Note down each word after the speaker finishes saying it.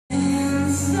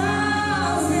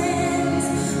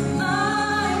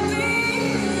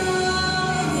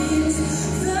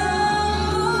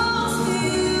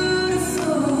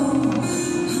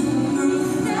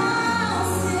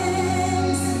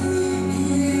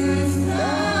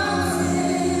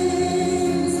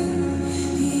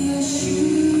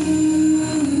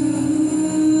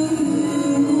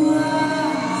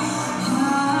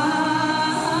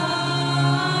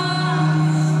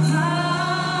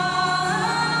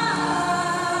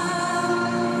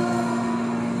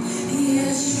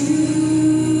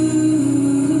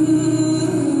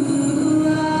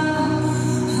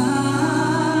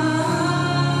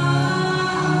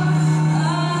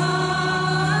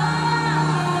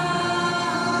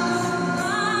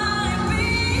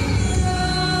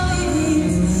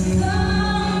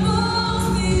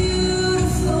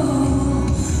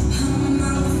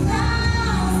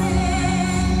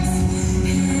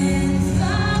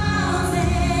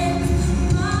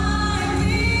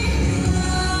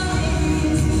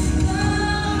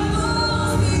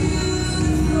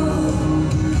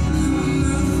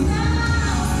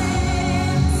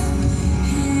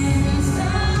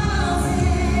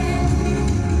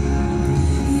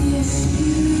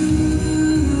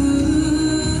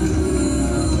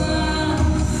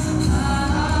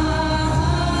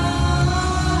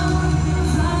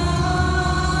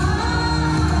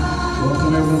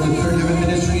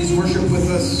worship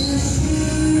with us.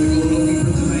 We're going to go a little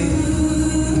deeper tonight.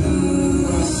 We're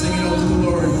going to sing it out to the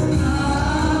Lord.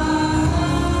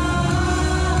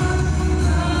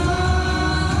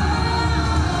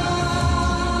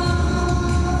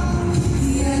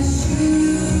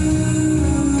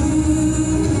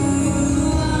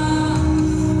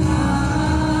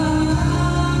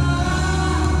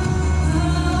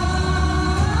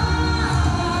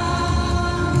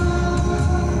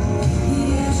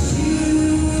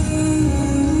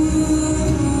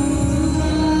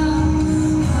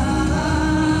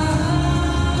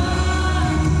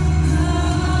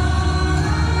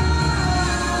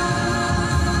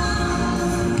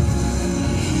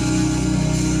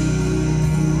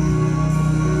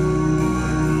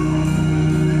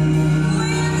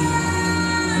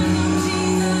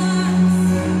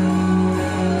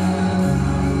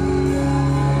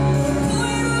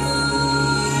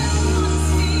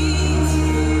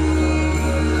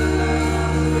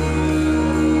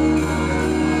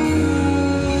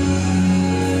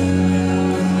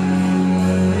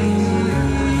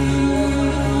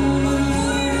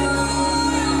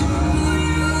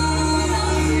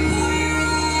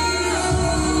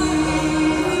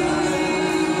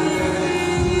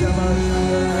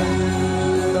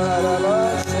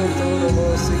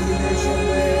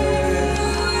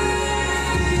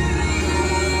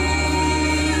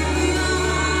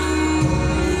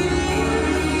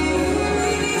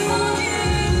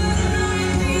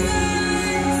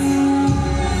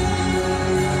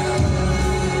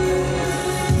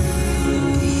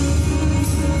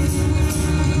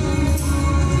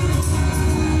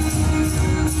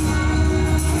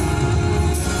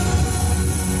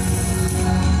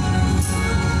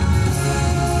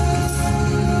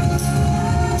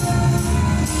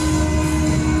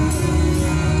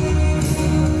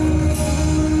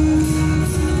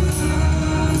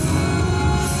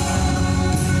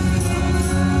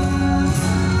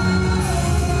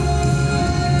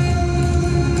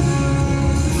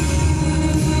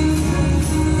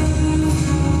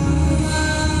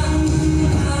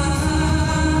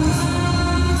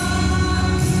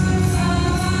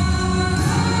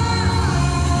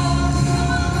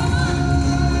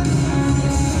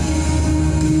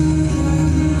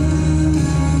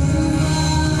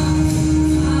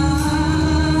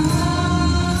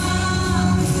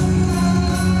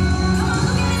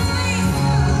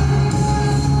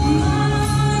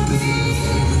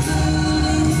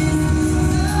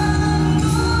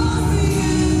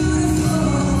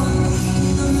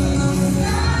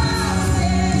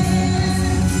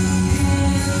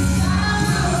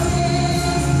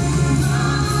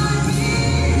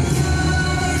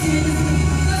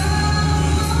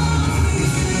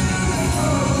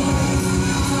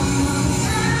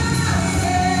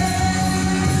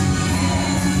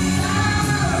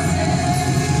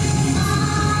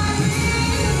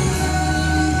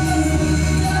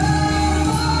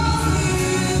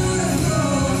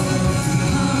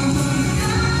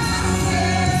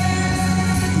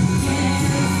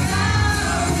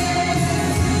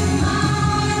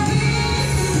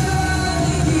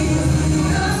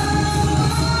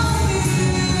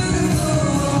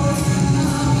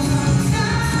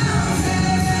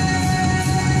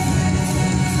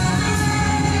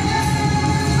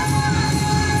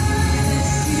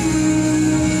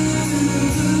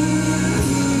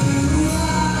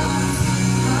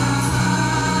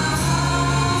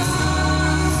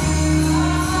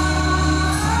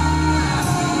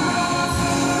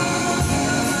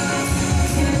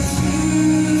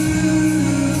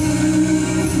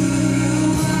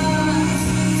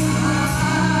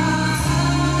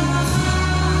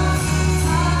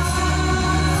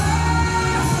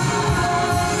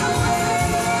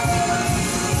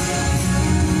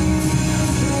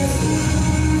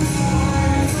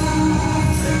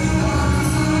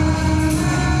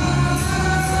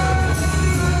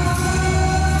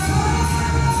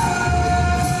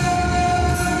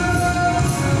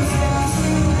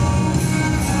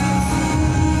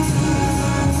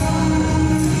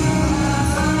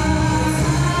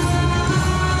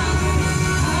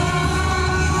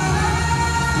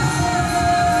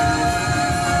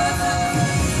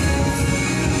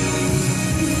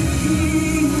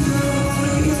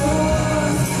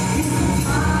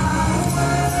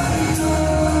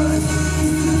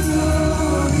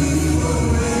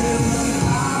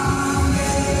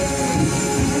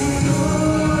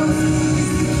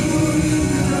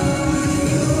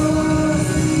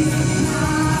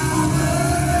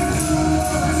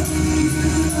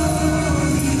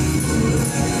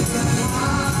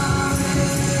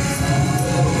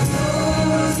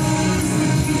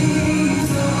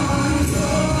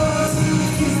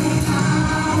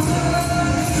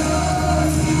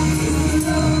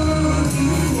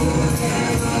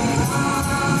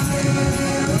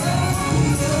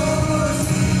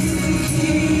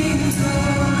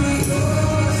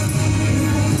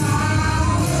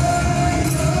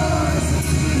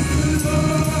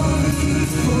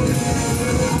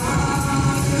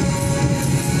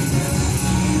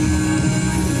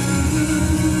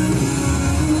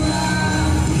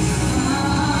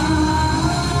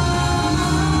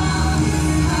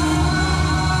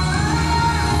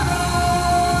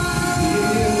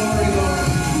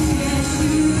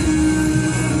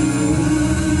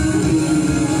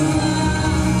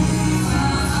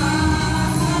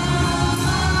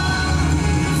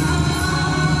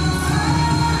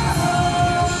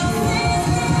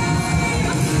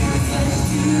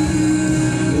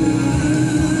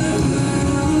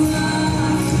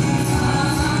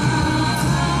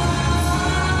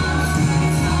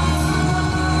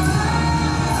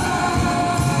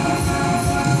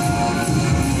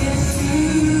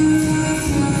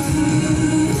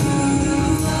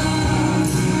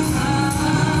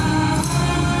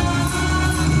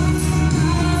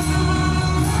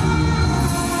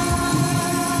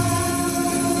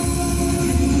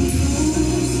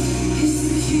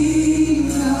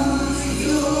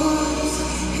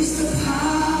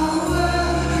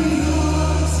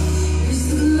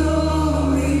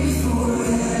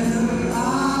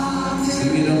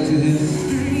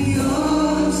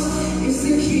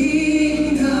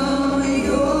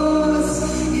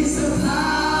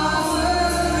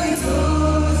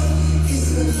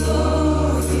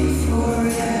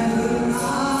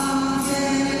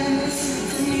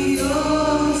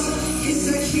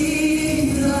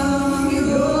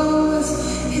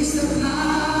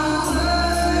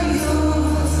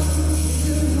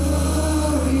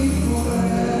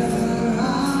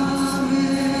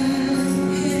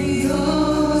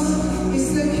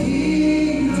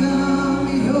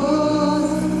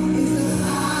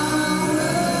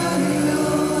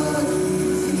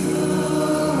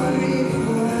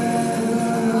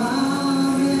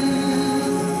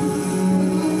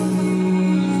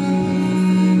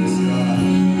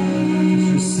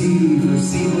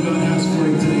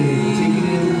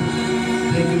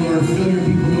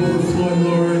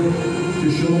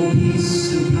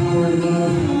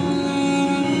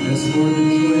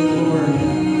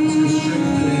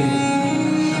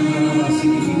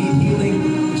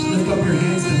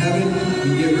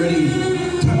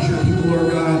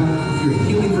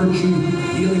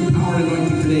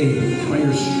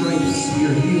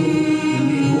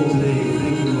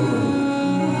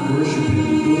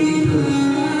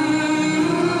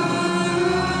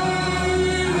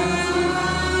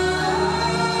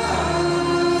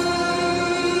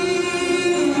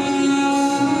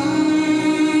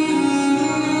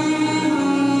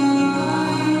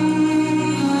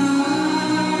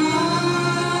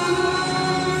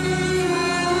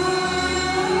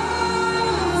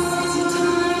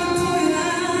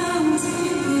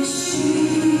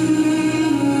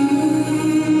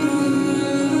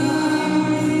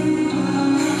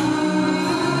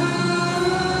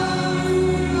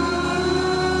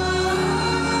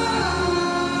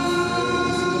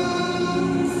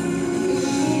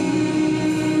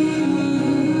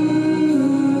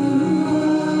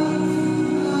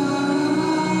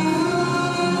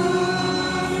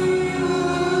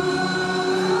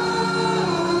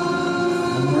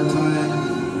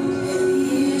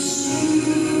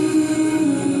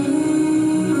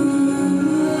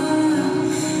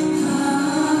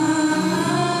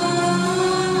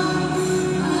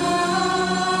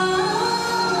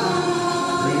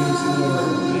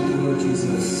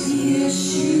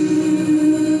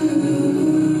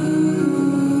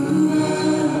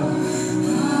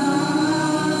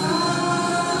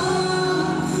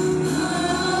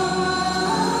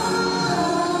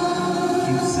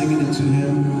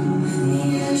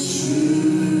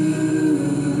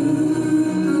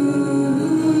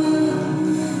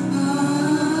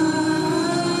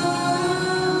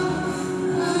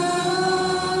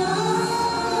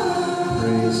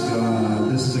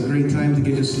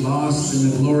 lost in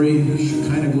the glory,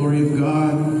 Shekinah glory of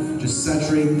God. Just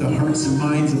saturate the hearts and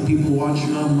minds of people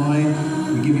watching online.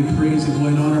 We give you praise and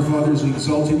glory and honor, Father, as we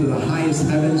exalt you to the highest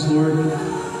heavens, Lord.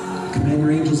 Command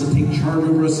your angels to take charge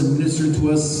over us and minister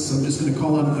to us. I'm just going to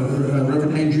call on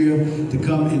Reverend Andrea to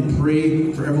come and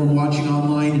pray for everyone watching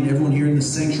online and everyone here in the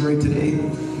sanctuary today.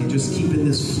 And just keep in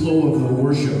this flow of the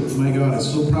worship. My God,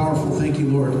 it's so powerful. Thank you,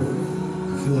 Lord.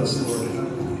 Fill us, Lord.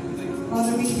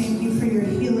 Father, we thank you for your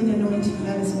healing anointing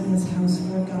that is in this house,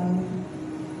 Lord God.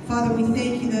 Father, we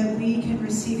thank you that we can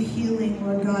receive healing,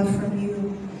 Lord God, from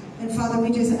you. And Father,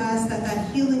 we just ask that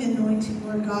that healing anointing,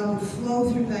 Lord God, would flow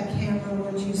through that camera,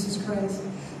 Lord Jesus Christ.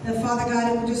 That, Father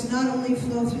God, it would just not only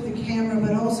flow through the camera,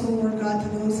 but also, Lord God,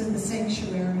 to those in the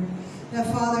sanctuary.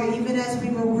 That, Father, even as we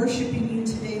were worshiping you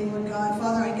today, Lord God,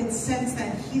 Father, I could sense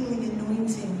that healing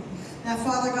anointing. That,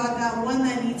 Father God, that one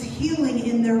that needs healing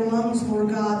in their lungs, Lord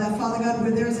God. That, Father God,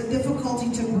 where there's a difficulty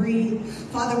to breathe.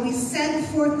 Father, we send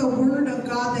forth the word of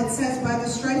God that says, by the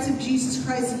stripes of Jesus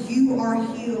Christ, you are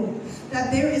healed.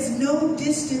 That there is no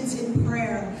distance in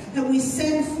prayer. That we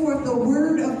send forth the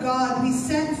word of God. We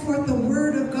send forth the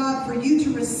word of God for you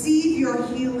to receive your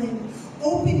healing.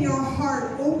 Open your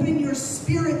heart, open your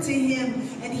spirit to him,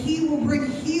 and he will bring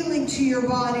healing to your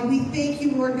body. We thank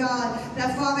you, Lord God,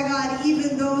 that, Father God,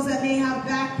 even those that may have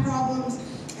back problems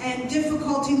and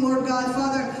difficulty, Lord God,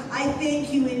 Father, I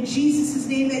thank you in Jesus'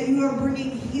 name that you are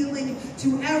bringing healing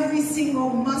to every single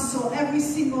muscle, every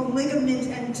single ligament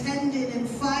and tendon and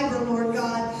fiber, Lord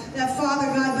God, that, Father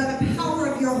God, by the power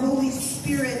of your Holy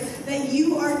Spirit, that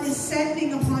you are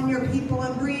descending upon your people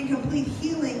and bringing complete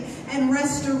healing and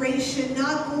restoration,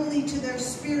 not only to their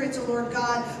spirits, Lord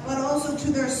God, but also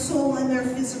to their soul and their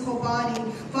physical body.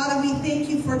 Father, we thank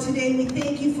you for today. We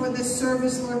thank you for this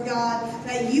service, Lord God,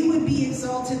 that you would be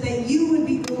exalted, that you would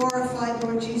be glorified,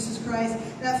 Lord Jesus Christ.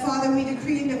 That, Father, we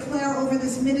decree and declare over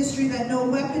this ministry that no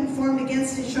weapon formed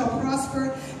against it shall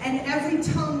prosper, and every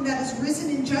tongue that is risen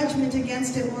in judgment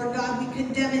against it, Lord God, we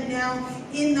condemn it now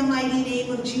in the mighty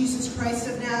name of Jesus Christ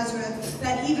of Nazareth.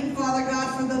 That even, Father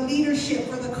God, for the leadership,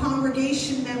 for the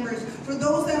congregation members, for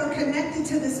those that are connected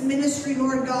to this ministry,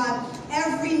 Lord God,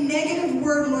 every negative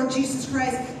word, Lord Jesus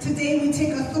Christ, today we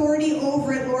take authority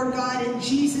over it, Lord God, in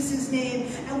Jesus'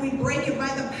 name, and we break it by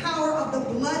the power of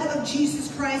the blood of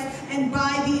Jesus Christ and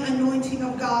by the anointing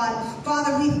of God.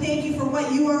 Father, we thank you for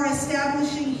what you are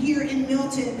establishing here in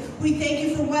Milton. We thank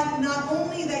you for what not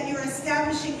only that you're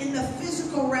establishing in the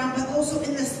physical realm, but also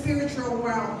in the spiritual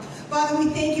realm. Father, we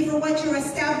thank you for what you're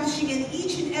establishing in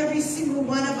each and every single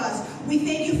one of us. We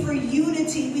thank you for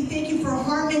unity. We thank you for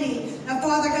harmony. Now,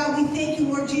 Father God, we thank you,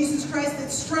 Lord Jesus Christ,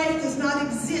 that strife does not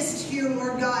exist here,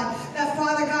 Lord God. That,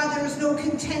 Father God, there is no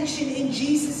contention in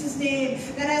Jesus' name.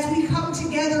 That as we come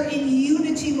together in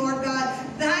unity, Lord God,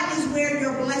 that is where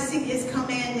your blessing is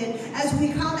commanded. As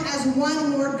we come as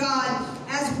one, Lord God,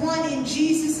 as one in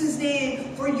Jesus'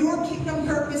 name, for your kingdom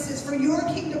purposes, for your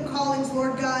kingdom callings,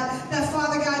 Lord God, that,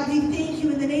 Father God, we thank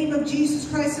you in the name of Jesus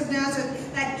Christ of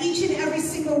Nazareth, that each and every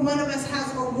single one of us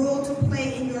has a role to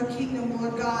play in your kingdom,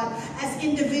 Lord God, as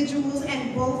individuals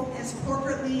and both as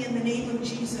corporately in the name of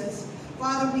Jesus.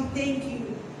 Father, we thank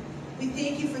you. We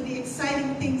thank you for the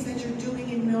exciting things that you're doing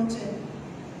in Milton.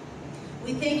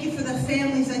 We thank you for the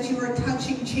families that you are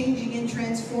touching, changing, and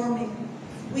transforming.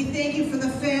 We thank you for the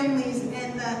families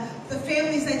and the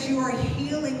families that you are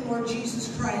healing, Lord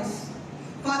Jesus Christ.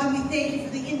 Father, we thank you for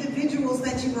the individuals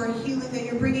that you are healing, that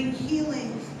you're bringing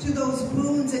healing to those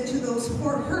wounds and to those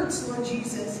hurts, Lord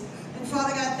Jesus. And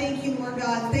Father God, thank you, Lord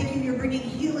God. Thank you, you're bringing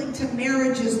healing to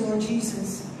marriages, Lord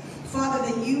Jesus. Father,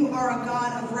 that you are a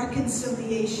God of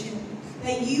reconciliation,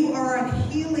 that you are a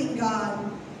healing God,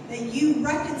 that you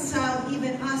reconcile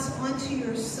even us unto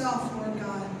yourself, Lord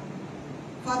God.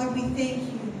 Father, we thank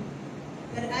you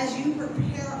that as you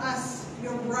prepare us,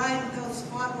 your bride without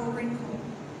spot or wrinkle,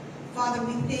 Father,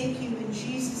 we thank you in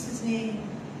Jesus' name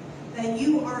that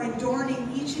you are adorning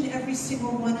each and every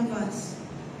single one of us,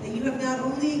 that you have not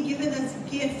only given us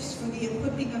gifts for the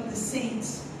equipping of the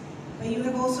saints, but you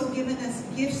have also given us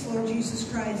gifts, Lord Jesus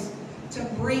Christ, to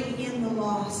bring in the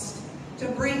lost, to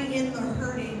bring in the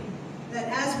hurting, that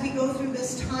as we go through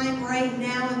this time right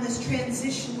now in this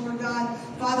transition, Lord God,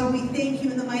 Father, we thank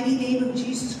you in the mighty name of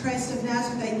Jesus Christ of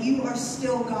Nazareth that you are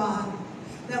still God,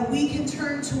 that we can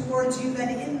turn towards you, that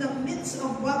in the midst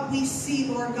of what we see,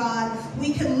 Lord God,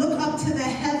 we can look up to the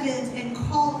heavens and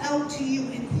call out to you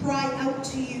and cry out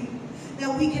to you,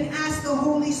 that we can ask the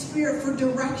Holy Spirit for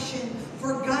direction,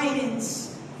 for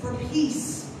guidance, for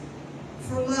peace,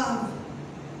 for love,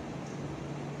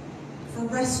 for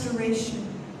restoration.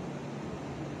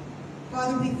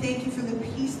 Father, we thank you for the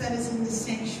peace that is in the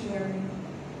sanctuary.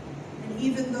 And And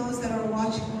even those that are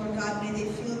watching, Lord God, may they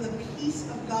feel the peace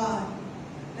of God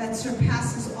that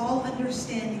surpasses all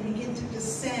understanding begin to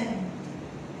descend.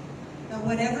 That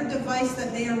whatever device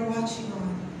that they are watching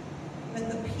on, that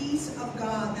the peace of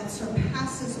God that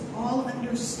surpasses all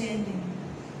understanding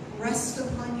rest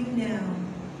upon you now,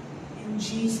 in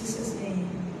Jesus' name.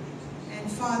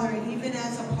 And Father, even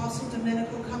as Apostle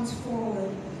Domenico comes forward,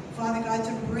 Father God,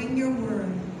 to bring your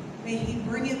word, may he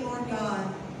bring it, Lord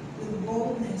God, with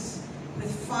boldness,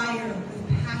 with fire, with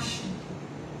passion,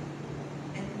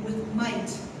 and with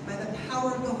might, by the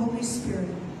power of the Holy Spirit,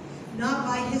 not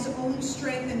by his own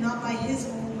strength and not by his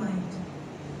own might,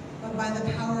 but by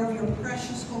the power of your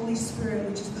precious Holy Spirit,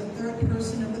 which is the third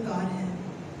person of the Godhead.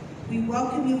 We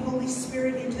welcome you, Holy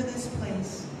Spirit, into this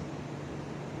place.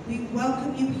 We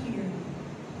welcome you here.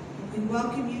 And we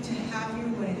welcome you to have your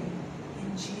way.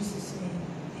 In Jesus' name,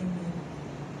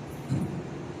 amen.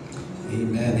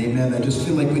 Amen, amen. I just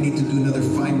feel like we need to do another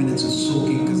 5 minutes of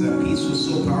soaking because that piece was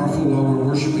so powerful while we're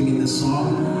worshiping in this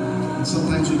song. And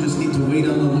sometimes we just need to wait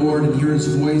on the Lord and hear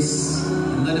his voice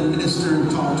and let him minister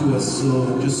and talk to us.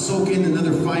 So just soak in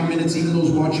another 5 minutes. Even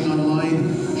those watching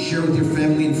online, share with your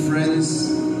family and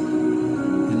friends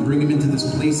and bring them into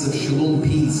this place of shalom,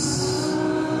 peace,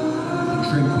 and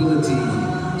tranquility,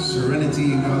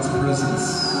 serenity in God's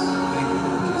presence. Thank you,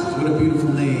 Lord Jesus. What a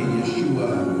beautiful name,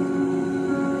 Yeshua.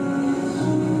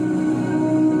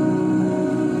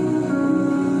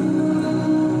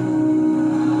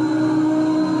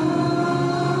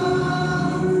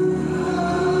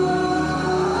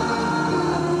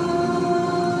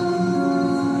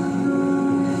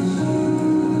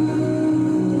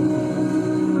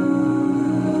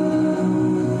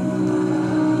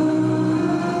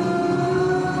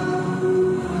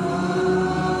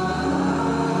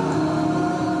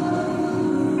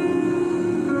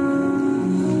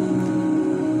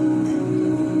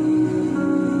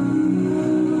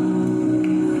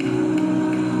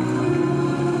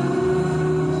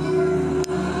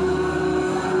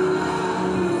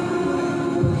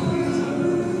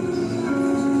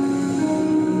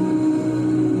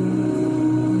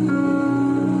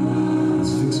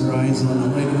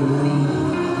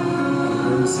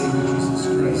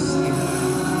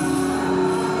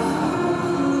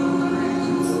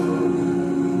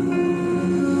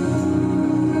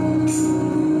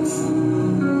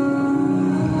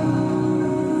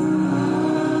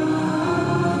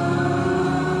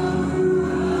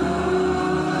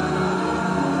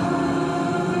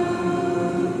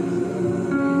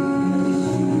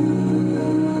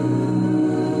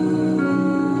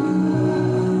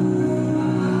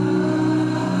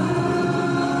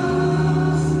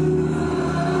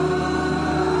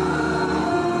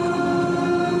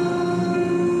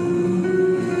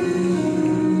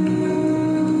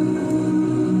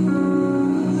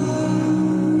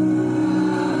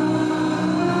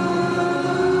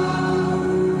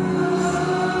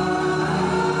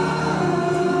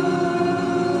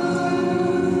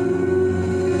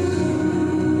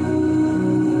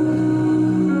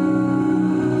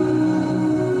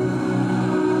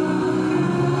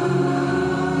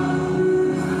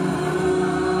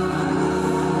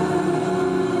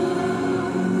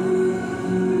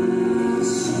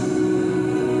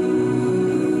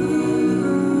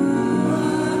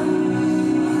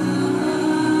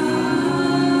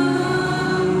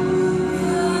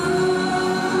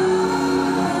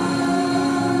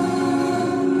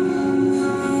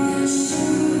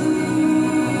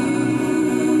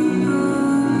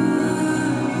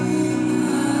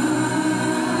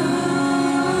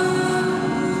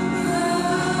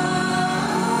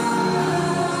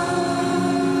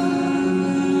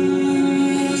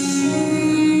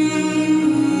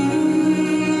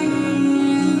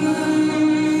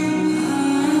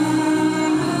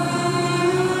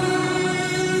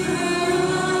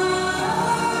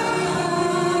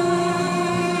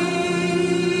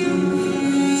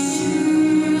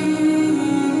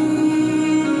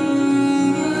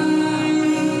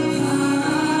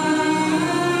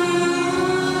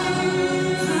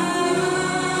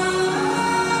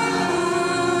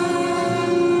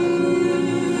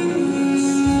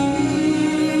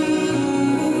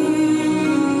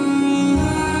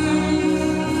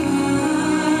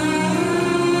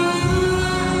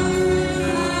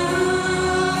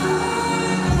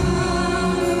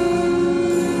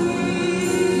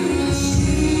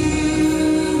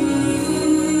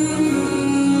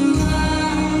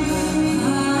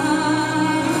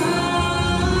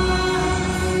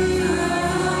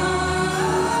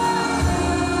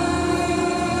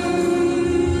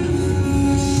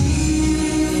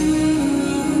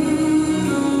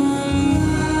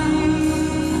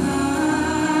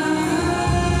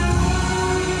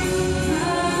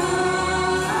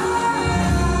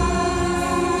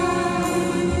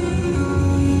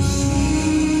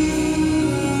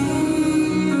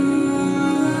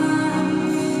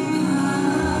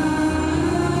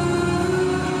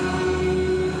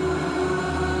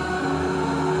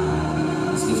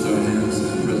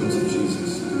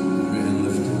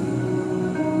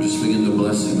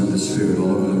 blessing of the Spirit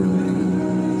all over the room.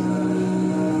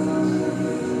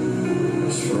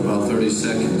 Just for about 30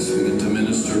 seconds, begin to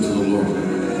minister to the Lord.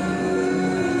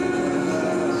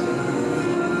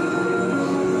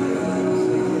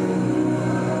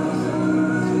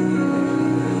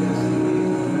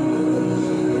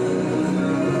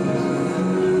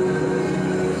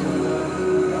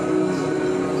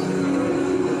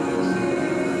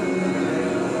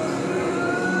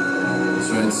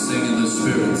 Sing in the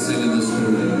Spirit, sing in the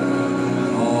Spirit,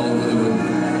 all over the room.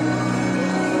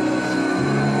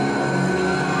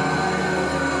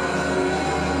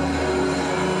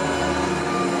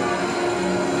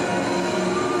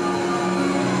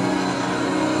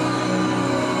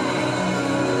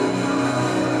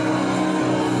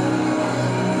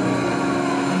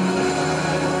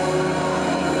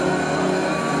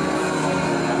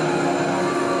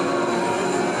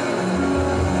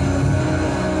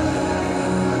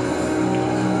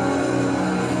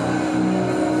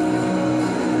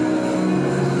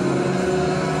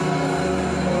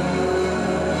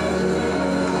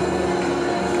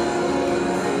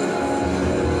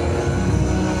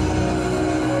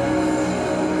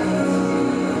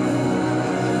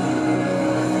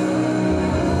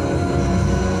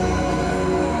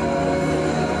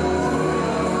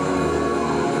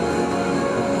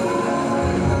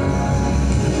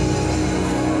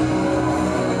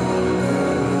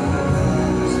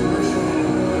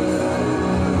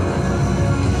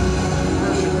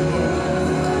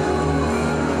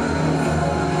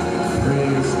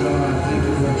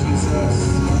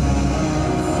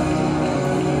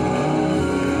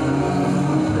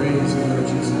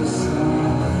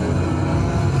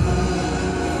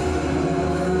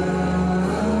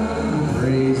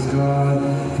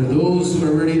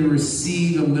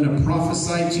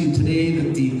 To you today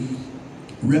that the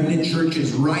remnant church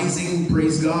is rising.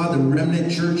 Praise God. The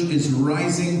remnant church is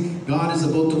rising. God is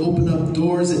about to open up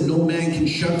doors that no man can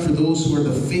shut for those who are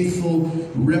the faithful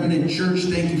remnant church.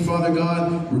 Thank you, Father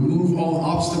God. Remove all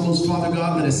obstacles, Father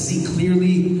God. Let us see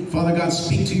clearly. Father God,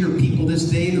 speak to your people this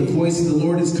day. The voice of the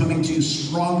Lord is coming to you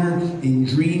stronger in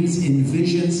dreams, in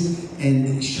visions,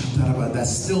 and that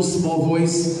still small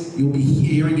voice, you'll be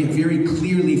hearing it very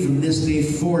clearly from this day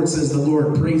forward, says the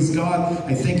Lord. Praise God.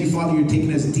 I thank you, Father, you're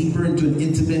taking us deeper into an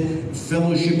intimate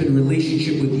fellowship and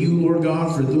relationship with you, Lord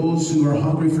God, for those who are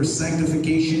hungry for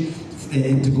sanctification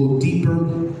and to go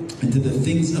deeper into the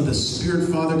things of the Spirit,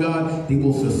 Father God. They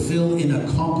will fulfill and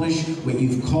accomplish what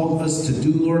you've called us to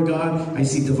do, Lord God. I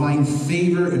see divine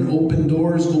favor and open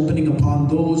doors opening upon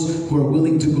those who are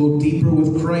willing to go deeper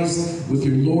with Christ, with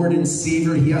your Lord and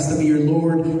Savior. He has to be your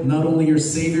Lord, not only your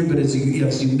Savior, but as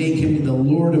you make him the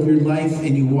Lord of your life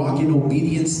and you walk in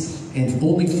obedience and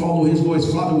only follow his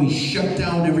voice. Father, we shut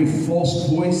down every false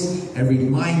voice, every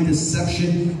lying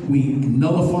deception. We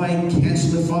nullify and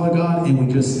cancel it, Father God, and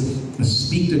we just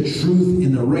speak the truth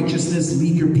in the righteousness.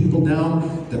 Lead your people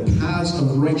down the paths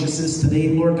of righteousness today,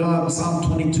 Lord God. Psalm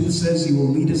 22 says you will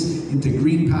lead us into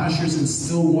green pastures and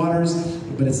still waters.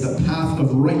 But it's the path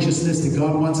of righteousness that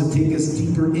God wants to take us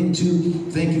deeper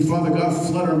into. Thank you, Father God.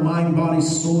 Flood our mind, body,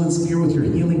 soul, and spirit with your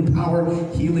healing power,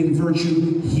 healing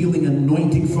virtue, healing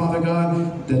anointing, Father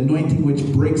God. The anointing which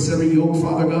breaks every yoke,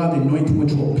 Father God. The anointing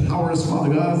which will power us,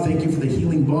 Father God. Thank you for the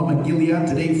healing balm of Gilead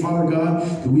today, Father God.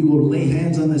 That we will lay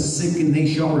hands on the sick and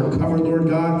they shall recover, Lord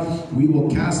God. We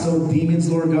will cast out demons,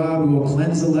 Lord God. We will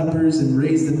cleanse the lepers and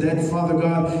raise the dead, Father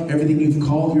God. Everything you've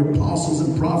called your apostles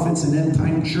and prophets and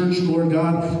end-time church, Lord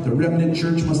God. The remnant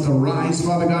church must arise,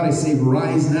 Father God. I say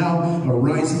rise now.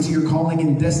 Arise into your calling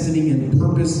and destiny and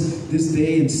purpose this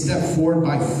day and step forward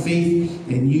by faith,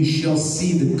 and you shall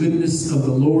see the goodness of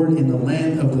the Lord in the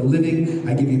land of the living.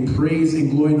 I give you praise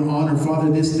and glory and honor, Father,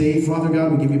 this day. Father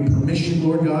God, we give you permission,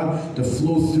 Lord God, to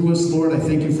flow through us, Lord. I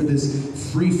thank you for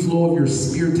this free flow of your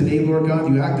Spirit today, Lord God.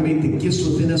 You activate the gifts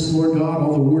within us, Lord God,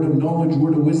 all the word of knowledge,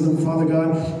 word of wisdom, Father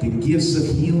God, the gifts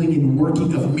of healing and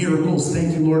working of miracles.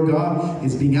 Thank you, Lord God.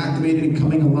 Is being activated and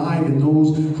coming alive in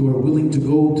those who are willing to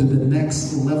go to the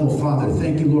next level, Father.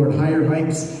 Thank you, Lord. Higher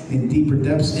heights and deeper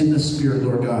depths in the Spirit,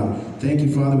 Lord God. Thank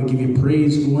you, Father. We give you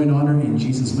praise, glory, and honor in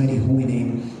Jesus' mighty holy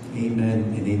name.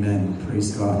 Amen and amen.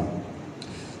 Praise God.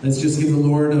 Let's just give the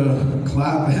Lord a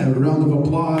clap, a round of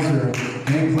applause, or a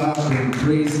hand clap, and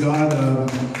praise God.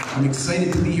 I'm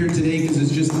excited to be here today because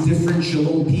it's just different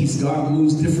shalom peace. God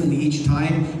moves differently each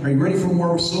time. Are you ready for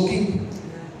more soaking?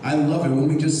 I love it when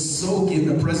we just soak in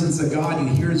the presence of God.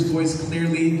 You hear his voice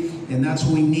clearly, and that's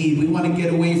what we need. We want to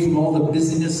get away from all the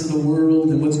busyness of the world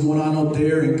and what's going on out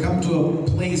there and come to a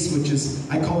place which is,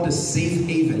 I call it a safe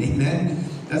haven. Amen.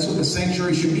 That's what the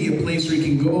sanctuary should be, a place where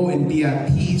you can go and be at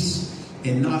peace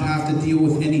and not have to deal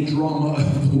with any drama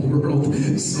of the world.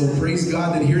 So praise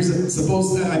God that here's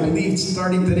I believe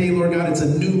starting today, Lord God, it's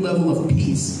a new level of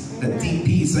peace, a deep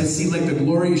peace. I see like the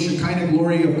glory, Shekinah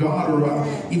glory of God,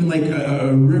 or even like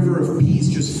a river of peace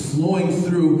just flowing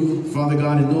through, Father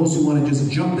God. And those who want to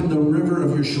just jump in the river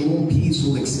of your shalom peace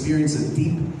will experience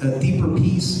a deeper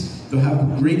peace. They'll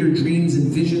have greater dreams and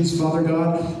visions, Father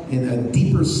God, and a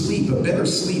deeper sleep, a better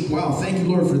sleep. Wow, thank you,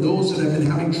 Lord, for those that have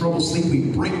been having trouble sleep. We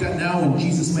break that now in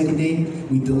Jesus' mighty name.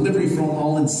 We deliver you from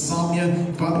all insomnia.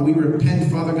 Father, we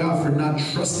repent, Father God, for not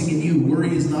trusting in you.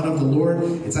 Worry is not of the Lord.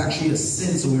 It's actually a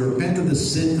sin. So we repent of the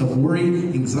sin of worry,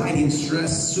 anxiety, and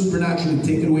stress. Supernaturally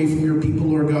take it away from your people,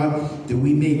 Lord God, that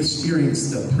we may experience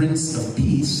the Prince of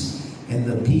Peace, and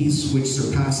the peace which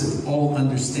surpasseth all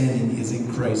understanding is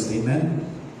in Christ. Amen.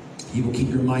 He will keep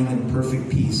your mind in perfect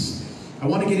peace. I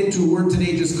want to get into a word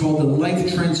today just called the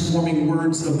life-transforming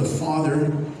words of the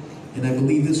Father. And I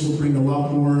believe this will bring a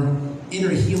lot more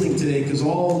inner healing today, because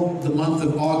all the month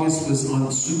of August was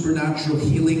on supernatural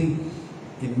healing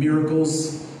and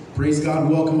miracles. Praise God.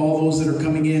 Welcome all those that are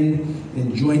coming in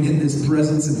and join in this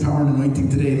presence and power and anointing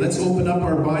today. Let's open up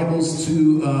our Bibles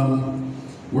to...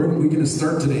 where are we going to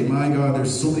start today? My God,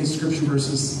 there's so many scripture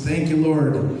verses. Thank you,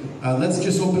 Lord. Let's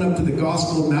just open up to the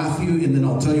Gospel of Matthew, and then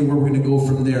I'll tell you where we're going to go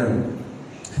from there.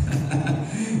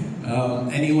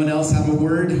 Anyone else have a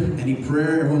word? Any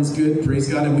prayer? Everyone's good? Praise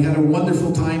God. And we had a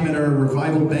wonderful time at our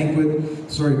revival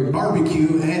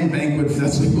barbecue and banquet, if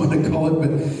that's what you want to call it,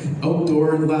 but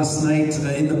outdoor last night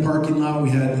in the parking lot. We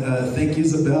had, thank you,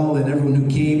 Isabel, and everyone who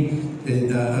came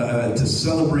to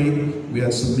celebrate. We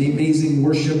had some amazing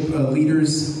worship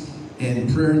leaders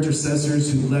and prayer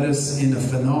intercessors who led us in a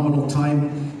phenomenal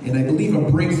time. And I believe a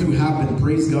breakthrough happened.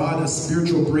 Praise God. A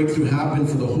spiritual breakthrough happened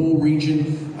for the whole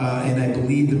region. And I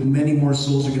believe that many more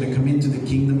souls are going to come into the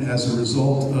kingdom as a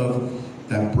result of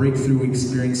that breakthrough we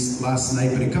experienced last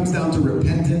night. But it comes down to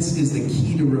repentance is the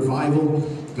key to revival.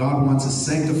 God wants to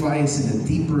sanctify us in a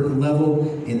deeper level,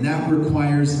 and that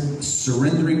requires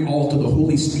surrendering all to the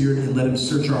Holy Spirit and let Him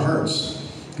search our hearts.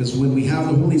 Because when we have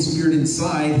the Holy Spirit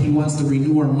inside, He wants to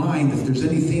renew our mind. If there's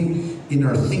anything in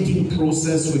our thinking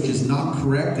process which is not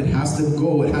correct, it has to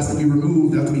go. It has to be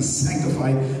removed. It has to be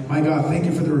sanctified. My God, thank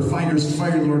you for the refiner's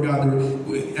fire, Lord God.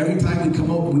 Every time we come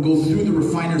out, we go through the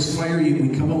refiner's fire, we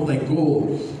come out like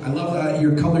gold. I love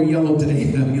your color yellow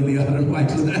today, Amelia. I don't know why I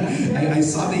did that. I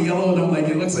saw the yellow and I'm like,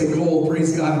 it looks like gold.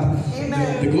 Praise God.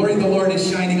 Amen. The glory of the Lord is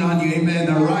shining on you. Amen.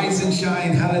 Arise and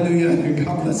shine. Hallelujah.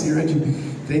 God bless you, Reggie.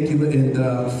 Thank you. And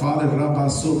Father,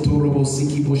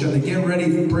 get ready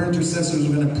for prayer intercessors.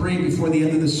 We're going to pray before the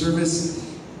end of the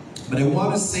service. But I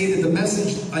want to say that the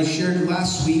message I shared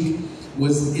last week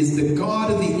is the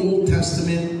God of the Old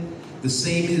Testament the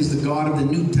same as the God of the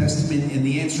New Testament? And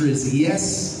the answer is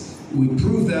yes. We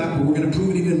prove that, but we're going to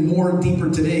prove it even more deeper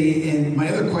today. And my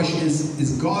other question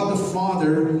is God the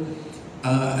Father,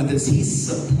 does He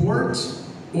support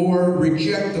or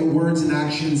reject the words and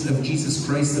actions of Jesus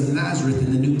Christ of Nazareth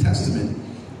in the New Testament?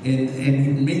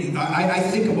 And I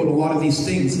think about a lot of these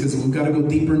things because we've got to go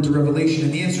deeper into Revelation.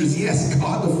 And the answer is yes.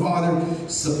 God the Father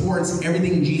supports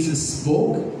everything Jesus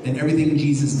spoke and everything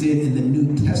Jesus did in the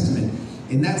New Testament.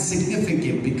 And that's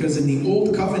significant because in the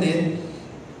Old Covenant,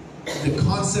 the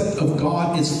concept of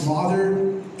God as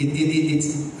Father,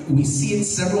 we see it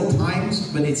several times,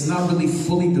 but it's not really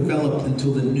fully developed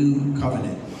until the New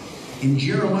Covenant. In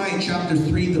Jeremiah chapter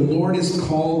 3, the Lord is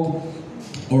called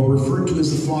or referred to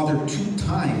as the Father 2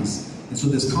 times. And so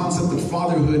this concept of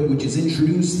fatherhood, which is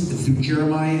introduced through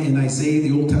Jeremiah and Isaiah,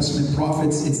 the Old Testament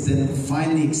prophets, it's then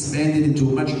finally expanded into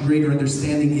a much greater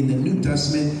understanding in the New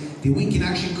Testament that we can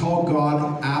actually call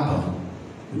God Abba,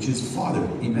 which is Father.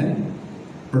 Amen?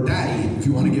 Or Daddy, if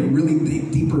you want to get really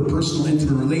deeper, personal,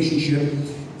 intimate relationship.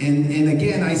 And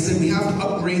again, I said we have to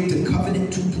upgrade to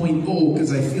Covenant 2.0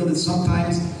 because I feel that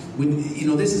sometimes when,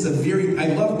 this is I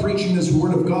love preaching this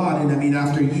Word of God, and I mean,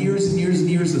 after years and years and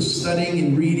years of studying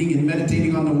and reading and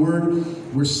meditating on the Word,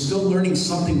 we're still learning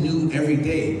something new every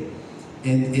day.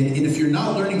 And if you're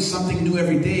not learning something new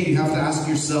every day, you have to ask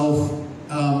yourself,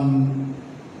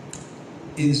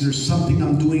 is there something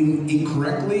I'm doing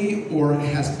incorrectly, or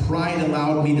has pride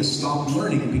allowed me to stop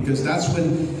learning? Because that's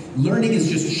when learning is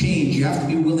just change. You have to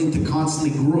be willing to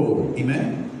constantly grow.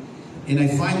 Amen? And I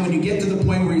find when you get to the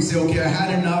point where you say, okay, I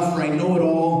had enough, or I know it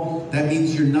all, that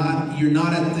means you've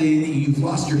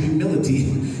lost your humility.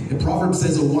 The proverb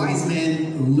says a wise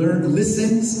man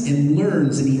listens and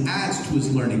learns, and he adds to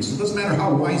his learning. So it doesn't matter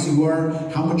how wise you are,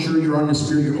 how mature you are in the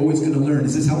Spirit, you're always going to learn.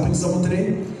 Is this helping someone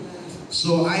today?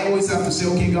 So I always have to say,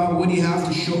 okay, God, what do you have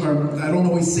to show? Or I don't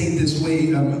always say it this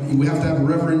way. We have to have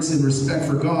reverence and respect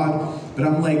for God. But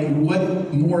I'm like,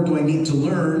 what more do I need to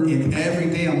learn? And every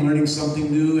day I'm learning something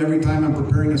new. Every time I'm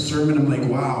preparing a sermon, I'm like,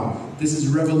 wow, this is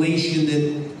revelation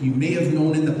that you may have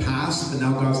known in the past, but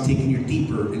now God's taking you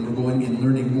deeper, and we're going and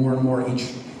learning more and more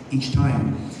each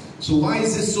time. So why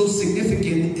is this so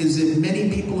significant? Is that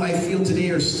many people I feel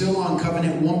today are still on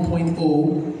covenant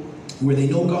 1.0, where they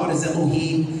know God is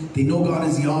Elohim, they know God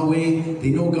is Yahweh, they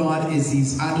know God is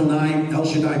these Adonai, El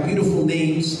Shaddai, beautiful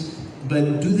names,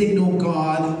 but do they know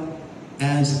God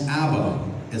as Abba,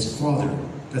 as Father?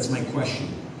 That's my question.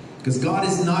 Because God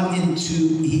is not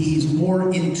he's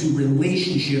more into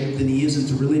relationship than he is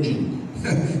into religion.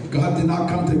 God did not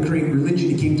come to create religion,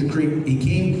 he came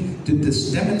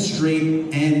to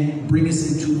demonstrate and bring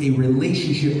us into a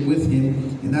relationship with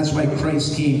him. And that's why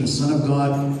Christ came, the Son of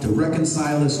God, to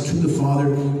reconcile us to the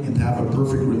Father and to have a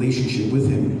perfect relationship with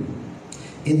him.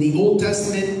 In the Old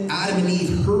Testament, Adam and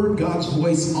Eve heard God's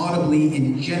voice audibly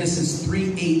in Genesis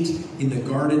 3:8 in the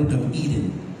Garden of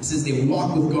Eden. It says they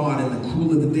walked with God in the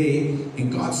cool of the day,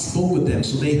 and God spoke with them,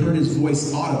 so they heard his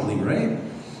voice audibly, right?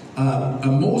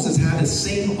 Moses had the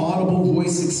same audible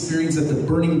voice experience at the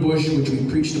burning bush, which we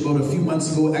preached about a few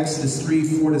months ago, Exodus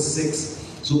 3:4-6.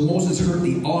 So Moses heard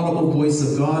the audible voice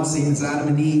of God, same as Adam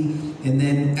and Eve. And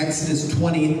then Exodus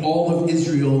 20, all of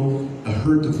Israel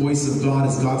heard the voice of God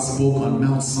as God spoke on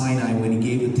Mount Sinai when he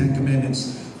gave the 10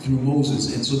 Commandments through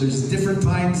Moses. And so there's different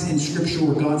times in Scripture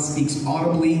where God speaks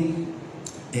audibly,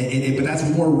 but that's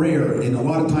more rare. And a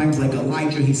lot of times, like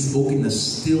Elijah, he spoke in the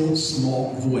still,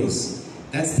 small voice.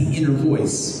 That's the inner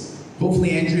voice.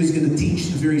 Hopefully Andrea is going to teach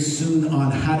very soon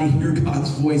on how to hear God's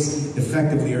voice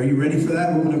effectively. Are you ready for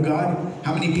that, woman of God?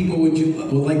 How many people would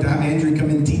like to have Andrea come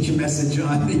and teach a message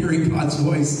on hearing God's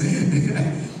voice?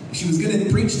 She was going to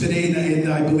preach today,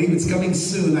 and I believe it's coming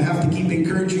soon. I have to keep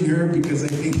encouraging her because I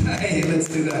think, hey, let's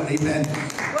do that. Amen.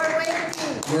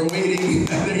 We're waiting.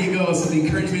 There you go. So the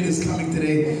encouragement is coming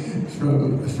today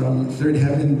from third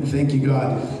heaven. Thank you,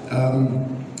 God.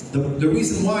 The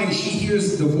reason why is she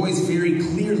hears the voice very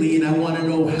clearly, and I want to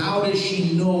know, how does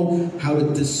she know how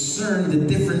to discern the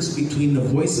difference between the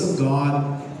voice of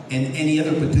God and any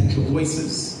other potential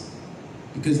voices?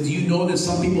 Because do you know that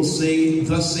some people say,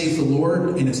 "Thus saith the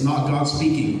Lord," and it's not God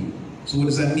speaking? So what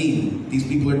does that mean? These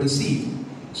people are deceived.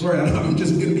 Sorry, I'm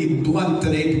just going to be blunt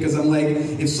today, because I'm like,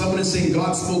 if someone is saying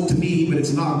God spoke to me, but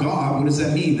it's not God, what does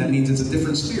that mean? That means it's a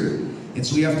different spirit. And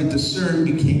so we have to discern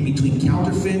between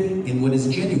counterfeit and what is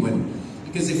genuine.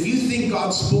 Because if you think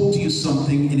God spoke to you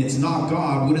something and it's not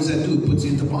God, what does that do? It puts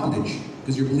you into bondage,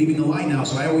 because you're believing a lie now.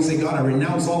 So I always say, God, I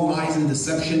renounce all lies and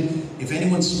deception. If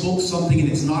anyone spoke something and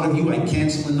it's not of you, I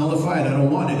cancel and nullify it. I don't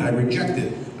want it. I reject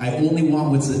it. I only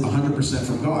want what's 100%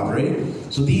 from God, right?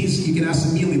 So these, you can ask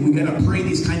immediately, we got to pray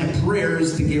these kind of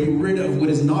prayers to get rid of what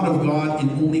is not of God and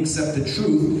only accept the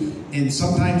truth. And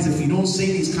sometimes if you don't say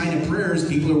these kind of prayers,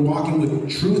 people are walking with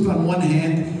truth on one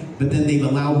hand, but then they've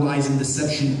allowed lies and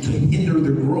deception to hinder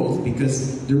their growth,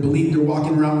 because they're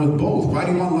walking around with both. Why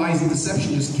do you want lies and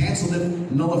deception? Just cancel them,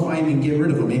 nullify them, and get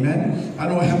rid of them. Amen? I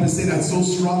know I have to say that so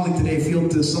strongly today. I feel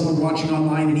to someone watching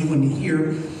online and even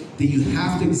here, that you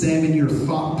have to examine your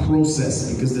thought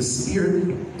process, because the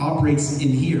Spirit operates in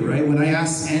here, right? When I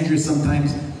ask Andrea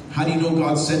sometimes, how do you know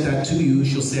God said that to you?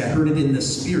 She'll say, I heard it in the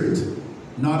Spirit,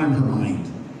 not in her mind.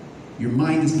 Your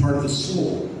mind is part of the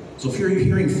soul. So if you're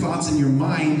hearing thoughts in your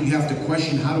mind, you have to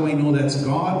question, how do I know that's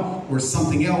God or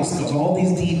something else? Because all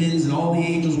these demons and all the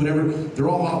angels, whatever, they're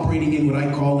all operating in what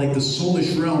I call like the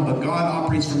soulish realm, but God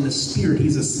operates from the Spirit.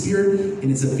 He's a spirit,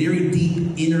 and it's a very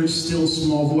deep, inner, still,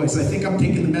 small voice. I think I'm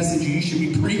taking the message you should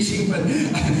be preaching, but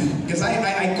because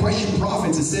I question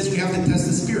prophets. It says we have to test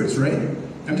the spirits, right?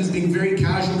 I'm just being very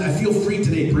casual. I feel free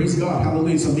today. Praise God.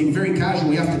 Hallelujah. So I'm being very casual.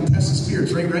 We have to test the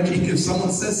spirits, right, Reggie? If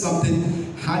someone says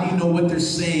something, how do you know what they're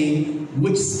saying?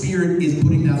 Which spirit is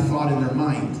putting that thought in their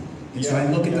mind? And so I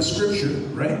look at the scripture,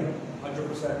 right?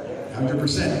 100%. Yeah.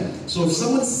 100%. So if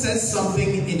someone says something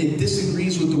and it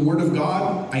disagrees with the Word of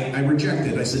God, I reject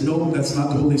it. I said, no, that's not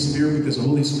the Holy Spirit, because the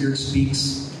Holy Spirit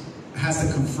speaks, has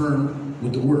to confirm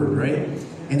with the Word, right?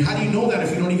 And how do you know that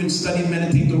if you don't even study and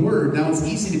meditate the Word? Now it's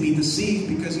easy to be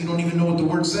deceived because you don't even know what the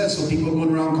Word says. So people are going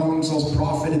around calling themselves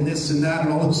prophet and this and that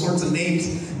and all those sorts of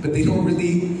names, but they don't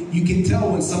really, you can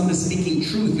tell when someone is speaking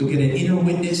truth. You'll get an inner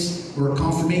witness or a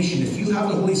confirmation. If you have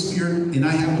the Holy Spirit and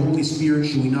I have the Holy Spirit,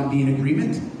 should we not be in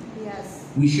agreement? Yes.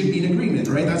 We should be in agreement,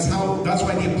 right? That's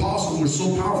why the apostles were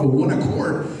so powerful, one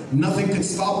accord. Nothing could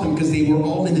stop them because they were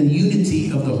all in the unity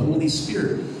of the Holy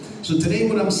Spirit. So today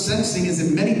what I'm sensing is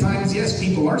that many times, yes,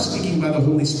 people are speaking by the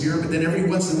Holy Spirit, but then every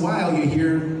once in a while you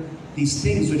hear these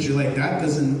things which you're like, that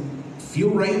doesn't feel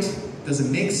right.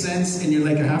 doesn't make sense, and you're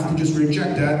like, I have to just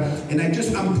reject that. And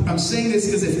I'm saying this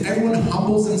because if everyone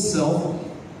humbles himself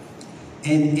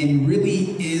and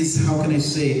really is, how can I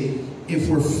say, if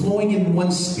we're flowing in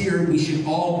one spirit, we should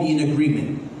all be in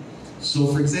agreement. So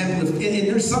for example, and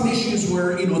there's some issues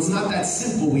where, it's not that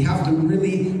simple. We have to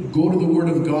really go to the Word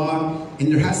of God,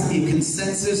 and there has to be a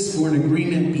consensus or an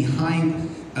agreement behind,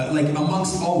 like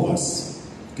amongst all of us.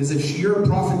 Because if you're a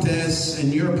prophetess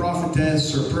and you're a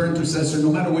prophetess or prayer intercessor,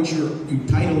 no matter what your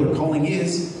title or calling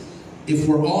is, if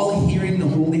we're all hearing the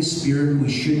Holy Spirit,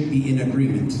 we should be in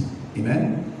agreement.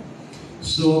 Amen?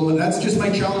 So that's just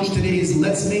my challenge today, is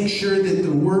let's make sure that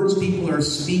the words people are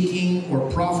speaking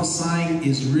or prophesying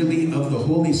is really of the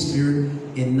Holy Spirit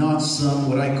and not some,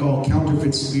 what I call,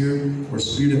 counterfeit spirit or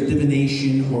spirit of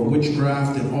divination or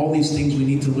witchcraft, and all these things we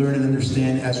need to learn and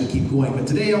understand as we keep going. But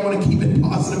today I want to keep it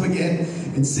positive again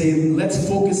and say, let's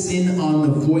focus in on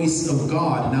the voice of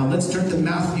God. Now let's turn to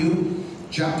Matthew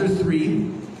chapter 3,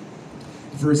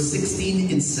 verse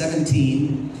 16 and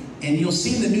 17. And you'll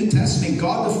see in the New Testament,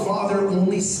 God the Father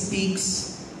only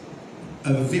speaks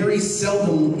a very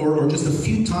seldom or just a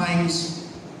few times,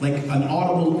 like an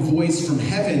audible voice from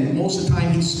heaven. Most of the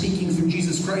time he's speaking through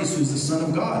Jesus Christ, who's the Son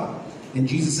of God. And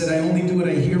Jesus said, I only do what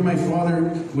I hear my Father,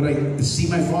 what I see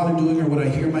my Father doing, or what I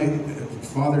hear my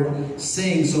Father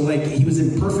saying. So like he was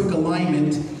in perfect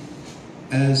alignment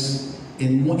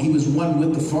he was one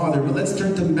with the Father. But let's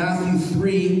turn to Matthew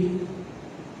 3.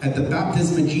 At the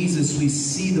baptism of Jesus, we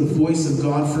see the voice of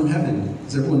God from heaven.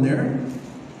 Is everyone there?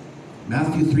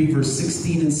 Matthew 3, verse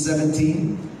 16 and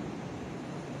 17.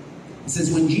 It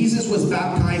says, when Jesus was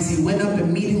baptized, he went up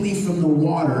immediately from the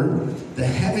water. The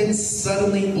heavens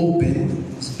suddenly opened.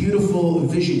 It's a beautiful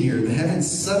vision here. The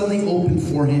heavens suddenly opened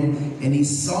for him, and he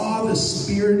saw the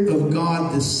Spirit of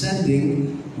God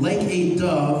descending like a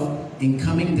dove and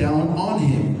coming down on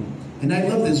him. And I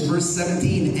love this, verse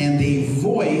 17. And a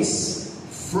voice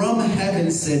from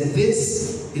heaven said,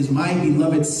 this is my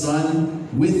beloved Son,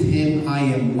 with him I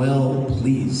am well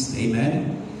pleased.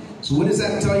 Amen. So what does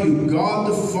that tell you?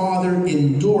 God the Father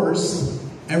endorsed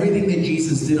everything that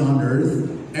Jesus did on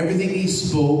earth, everything he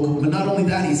spoke, but not only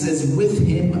that, he says, with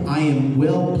him I am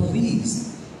well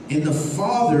pleased. And the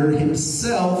Father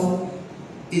himself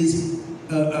is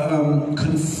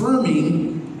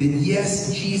confirming that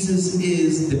yes, Jesus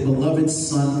is the beloved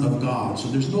Son of God. So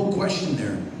there's no question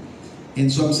there. And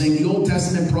so I'm saying the Old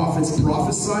Testament prophets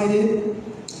prophesied it,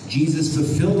 Jesus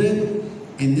fulfilled it,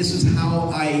 and this is how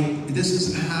I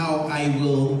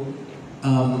will,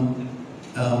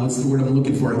 what's the word I'm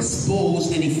looking for?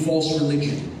 Expose any false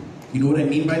religion. You know what I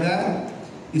mean by that?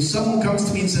 If someone comes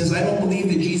to me and says, I don't believe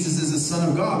that Jesus is the Son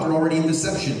of God, they're already in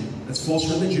deception. That's false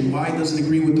religion. Why? It doesn't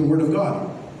agree with the Word of God.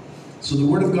 So the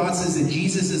Word of God says that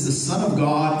Jesus is the Son of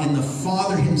God, and the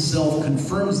Father himself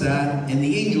confirms that, and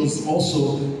the angels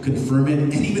also confirm it,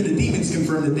 and even the demons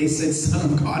confirm that they said,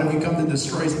 Son of God, have you come to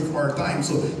destroy us before our time?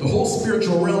 So the whole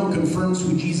spiritual realm confirms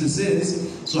who Jesus is.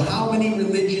 So how many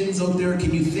religions out there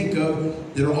can you think of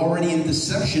that are already in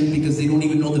deception because they don't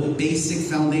even know the basic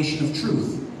foundation of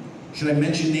truth? Should I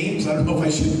mention names? I don't know if I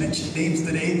should mention names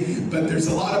today, but there's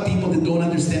a lot of people that don't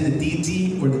understand the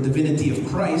deity or the divinity of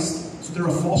Christ. So they're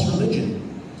a false religion.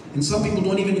 And some people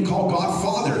don't even call God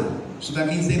Father. So that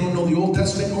means they don't know the Old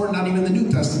Testament or not even the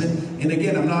New Testament. And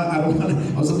again, I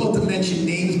was about to mention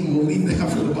names, but we'll leave that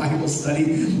for the Bible study.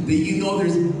 That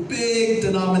there's big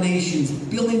denominations,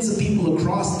 billions of people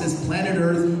across this planet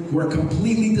Earth who are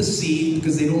completely deceived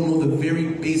because they don't know the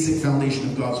very basic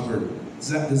foundation of God's Word.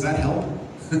 Does that help?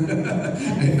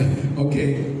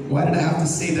 Okay, why did I have to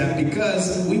say that?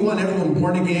 Because we want everyone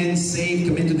born again, saved,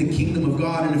 come into the kingdom of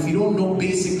God. And if you don't know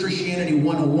basic Christianity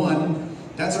 101,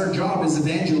 that's our job as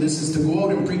evangelists, is to go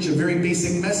out and preach a very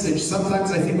basic message.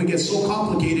 Sometimes I think we get so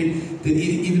complicated that it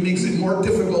even makes it more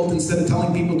difficult. Instead of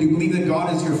telling people, do you believe that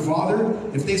God is your Father?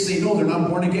 If they say no, they're not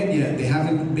born again yet. They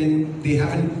haven't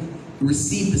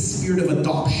received the spirit of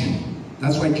adoption.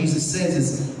 That's why Jesus says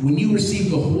is when you receive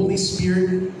the Holy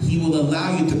Spirit, he will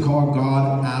allow you to call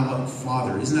God Abba,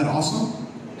 Father. Isn't that awesome?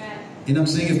 And I'm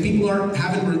saying if people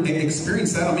haven't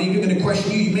experienced that, I mean, you're going to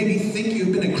question you. You maybe think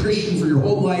you've been a Christian for your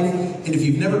whole life, and if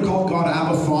you've never called God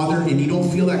Abba, Father, and you don't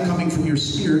feel that coming from your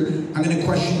spirit, I'm going to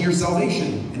question your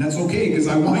salvation. And that's okay, because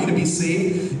I want you to be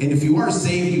saved. And if you are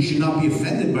saved, you should not be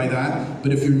offended by that.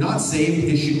 But if you're not saved,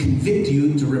 it should convict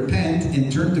you to repent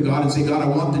and turn to God and say, God, I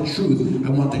want the truth. I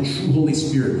want the true Holy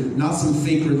Spirit, not some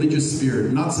fake religious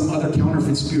spirit, not some other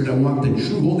counterfeit spirit. I want the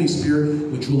true Holy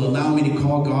Spirit, which will allow me to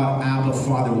call God Abba,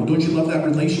 Father. Well, don't you love that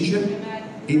relationship?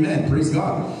 Amen. Praise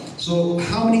God. So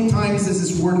how many times does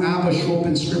this word Abba show up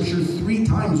in Scripture? 3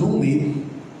 times only.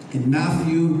 In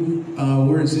Matthew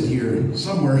where is it here?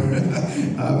 Somewhere.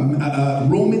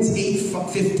 Romans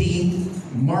 8:15,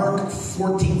 Mark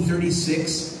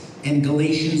 14:36, and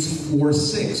Galatians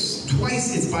 4:6.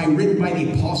 Twice it's written by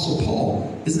the Apostle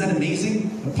Paul. Isn't that amazing?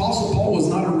 Apostle Paul was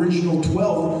not original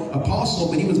 12 apostle,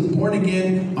 but he was born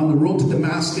again on the road to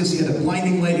Damascus. He had a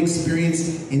blinding light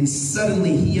experience, and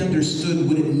suddenly he understood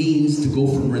what it means to go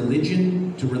from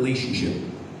religion to relationship.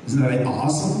 Isn't that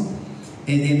awesome?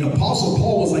 And Apostle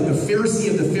Paul was like the Pharisee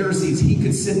of the Pharisees. He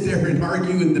could sit there and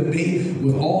argue and debate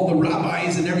with all the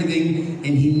rabbis and everything,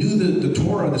 and he knew the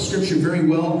Torah, the scripture, very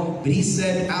well. But he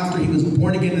said after he was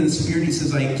born again in the Spirit, he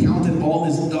says, I counted all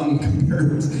this dung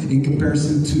in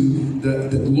comparison to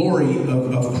the glory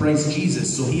of Christ Jesus.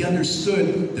 So he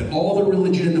understood that all the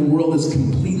religion in the world is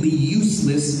completely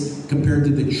useless compared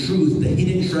to the truth, the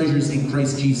hidden treasures in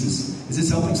Christ Jesus. Is this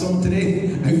helping someone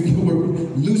today? I feel we're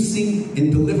loosing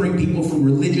and delivering people from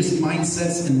religious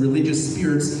mindsets and religious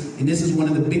spirits. And this is one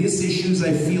of the biggest issues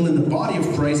I feel in the body of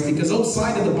Christ, because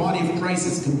outside of the body of Christ,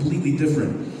 it's completely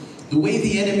different. The way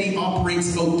the enemy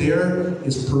operates out there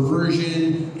is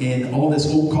perversion and all this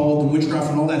occult and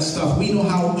witchcraft and all that stuff. We know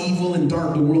how evil and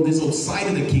dark the world is outside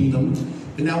of the kingdom.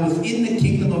 But now within the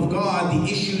kingdom of God, the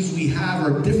issues we have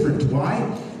are different.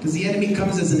 Why? Because the enemy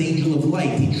comes as an angel of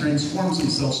light. He transforms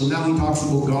himself. So now he talks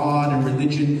about God and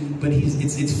religion, but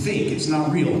it's fake. It's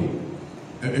not real.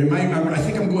 I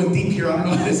think I'm going deep here. I don't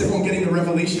know. Is everyone getting the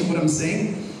revelation of what I'm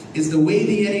saying? Is the way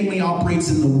the enemy operates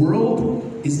in the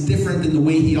world is different than the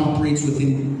way he operates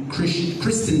within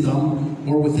Christendom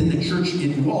or within the church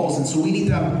walls. And so we need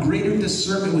to have greater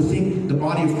discernment within the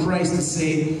body of Christ to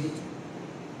say,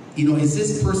 you know, is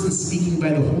this person speaking by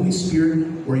the Holy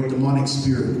Spirit or a demonic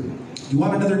spirit? You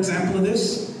want another example of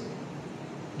this?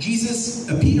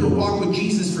 Peter walked with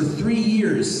Jesus for 3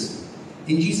 years.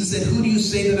 And Jesus said, who do you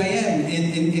say that I am?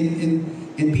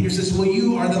 And Peter says, well,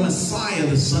 you are the Messiah,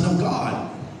 the Son of God.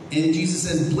 And Jesus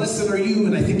says, blessed are you.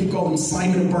 And I think he called him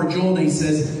Simon of Bar-Jonah. He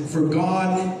says, for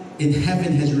God in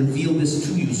heaven has revealed this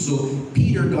to you. So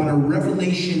Peter got a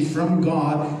revelation from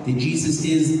God that Jesus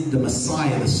is the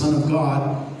Messiah, the Son of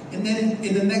God. And then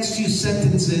in the next few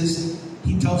sentences,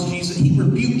 he tells Jesus, he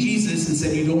rebuked Jesus and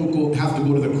said, you don't have to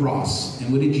go to the cross.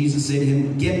 And what did Jesus say to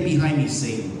him? Get behind me,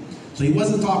 Satan. So he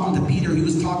wasn't talking to Peter, he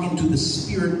was talking to the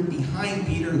spirit behind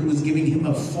Peter who was giving him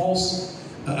a false,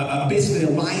 basically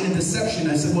a lie and a deception.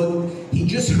 I said, well, he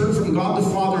just heard from God the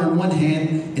Father on one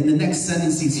hand, and the next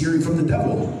sentence he's hearing from the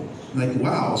devil. Like,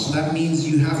 wow, so that means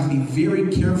you have to be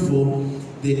very careful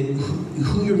that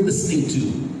who you're listening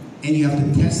to, and you have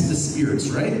to test the spirits,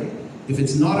 right? If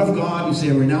it's not of God, you say,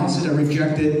 I renounce it, I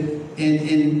reject it,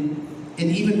 and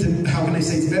even to, how can I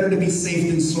say, it's better to be safe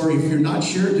than sorry. If you're not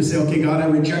sure, just say, okay, God, I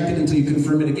reject it until you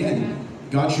confirm it again.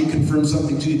 God should confirm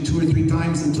something to you 2 or 3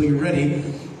 times until you're ready,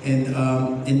 and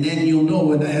then you'll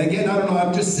know. And again, I don't know,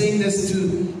 I'm just saying this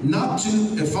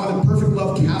Father, perfect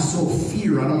love casts out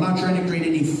fear. I'm not trying to create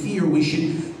any fear. We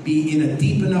should be in a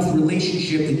deep enough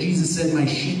relationship that Jesus said, my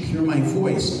sheep hear my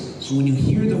voice. So when you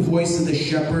hear the voice of the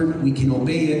shepherd, we can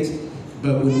obey it.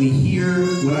 But when we hear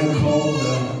what I call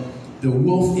the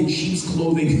wolf in sheep's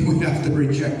clothing, we have to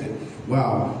reject it.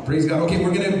 Wow, praise God. Okay,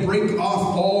 we're going to break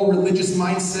off all religious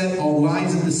mindset, all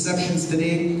lies and deceptions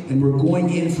today, and we're going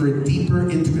in for a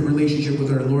deeper, intimate relationship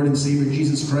with our Lord and Savior,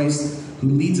 Jesus Christ, who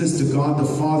leads us to God the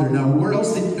Father. Now, where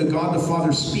else did God the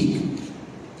Father speak?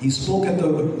 He spoke at the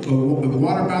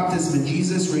water baptism of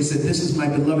Jesus, where he said, this is my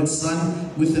beloved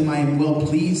Son, with him I am well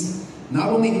pleased. Not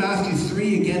only Matthew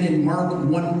 3, again in Mark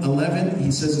 1:11,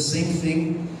 he says the same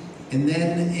thing. And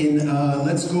then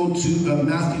let's go to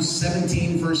Matthew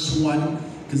 17, verse 1,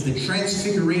 because the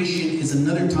transfiguration is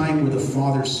another time where the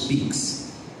Father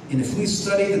speaks. And if we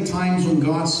study the times when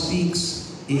God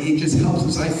speaks, it just helps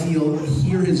us, I feel,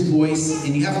 hear his voice.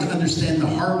 And you have to understand the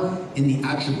heart and the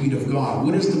attribute of God.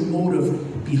 What is the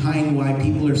motive behind why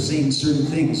people are saying certain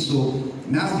things? So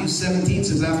Matthew 17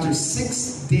 says, after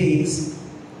 6 days,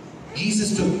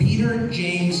 Jesus took Peter,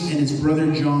 James, and his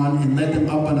brother John and led them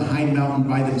up on a high mountain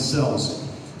by themselves.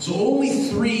 So only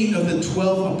 3 of the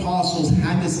 12 apostles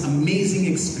had this amazing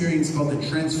experience called the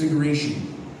transfiguration.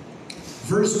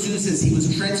 Verse 2 says, he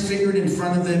was transfigured in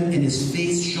front of them, and his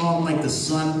face shone like the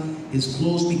sun. His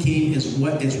clothes became as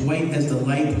white as the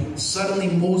light. Suddenly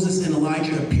Moses and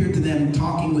Elijah appeared to them,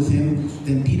 talking with him.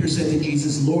 Then Peter said to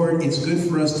Jesus, Lord, it's good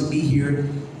for us to be here.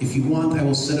 If you want, I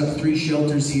will set up 3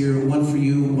 shelters here, one for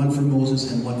you, one for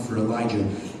Moses, and one for Elijah.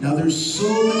 Now there's so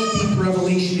much deep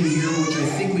revelation in here, which I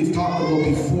think we've talked about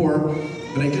before,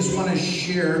 but I just want to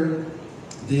share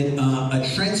that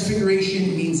a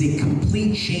transfiguration means a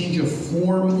complete change of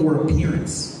form or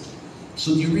appearance.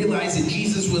 So you realize that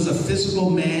Jesus was a physical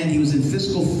man, he was in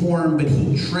physical form, but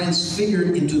he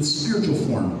transfigured into spiritual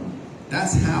form.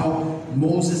 That's how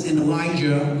Moses and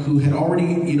Elijah, who had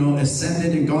already,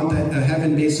 ascended and gone to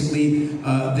heaven, basically,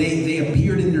 they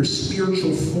appeared in their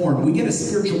spiritual form. We get a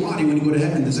spiritual body when you go to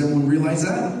heaven. Does everyone realize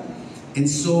that? And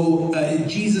so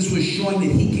Jesus was showing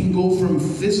that he can go from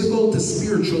physical to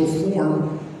spiritual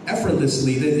form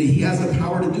effortlessly, that he has the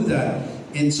power to do that.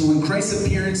 And so when Christ's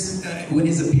appearance,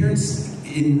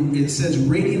 it says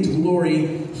radiant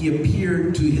glory, he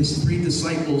appeared to his 3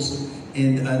 disciples.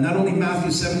 And not only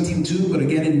Matthew 17:2, but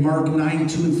again in Mark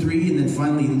 9:2 and 3, and then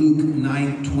finally Luke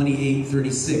 9:28,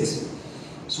 36.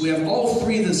 So we have all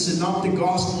 3 of the synoptic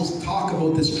gospels talk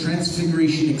about this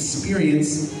transfiguration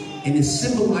experience, and it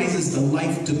symbolizes the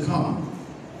life to come.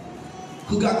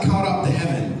 Who got caught up to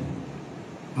heaven?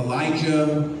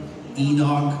 Elijah,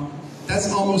 Enoch.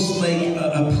 That's almost like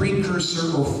a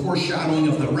precursor or foreshadowing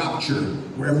of the rapture,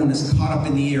 where everyone is caught up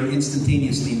in the air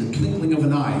instantaneously in the twinkling of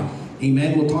an eye.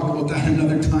 Amen. We'll talk about that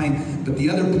another time. But the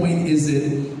other point is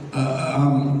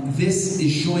that this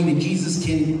is showing that Jesus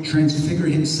can transfigure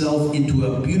himself into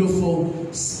a beautiful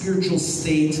spiritual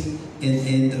state,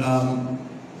 and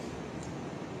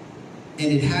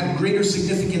it had greater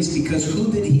significance because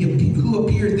who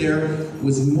appeared there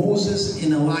was Moses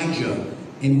and Elijah.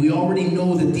 And we already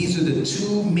know that these are the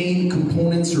 2 main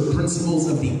components or principles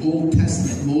of the Old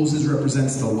Testament. Moses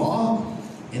represents the law,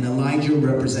 and Elijah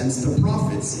represents the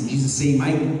prophets. And Jesus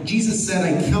said,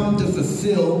 I come to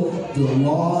fulfill the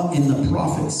law and the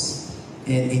prophets.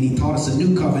 And he taught us a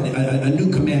new covenant, a new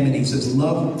commandment. He says,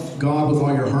 love God with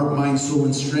all your heart, mind, soul,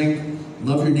 and strength.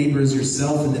 Love your neighbor as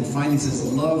yourself. And then finally he says,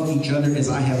 love each other as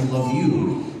I have loved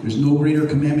you. There's no greater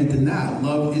commandment than that.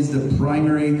 Love is the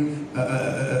primary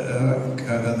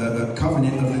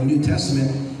covenant of the New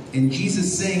Testament. And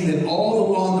Jesus saying that all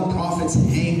the law and the prophets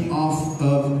hang off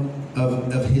of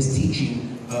his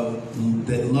teaching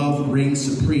that love reigns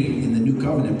supreme in the new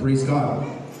covenant. Praise God.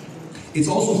 It's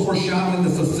also foreshadowing the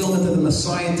fulfillment of the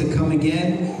Messiah to come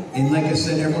again. And like I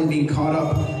said, everyone being caught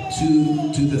up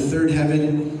to the third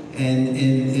heaven. And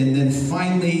then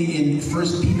finally in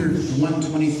 1 Peter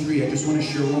 1:23, I just want to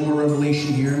share one more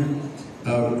revelation here.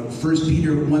 1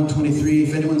 Peter 1:23,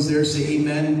 if anyone's there, say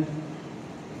amen.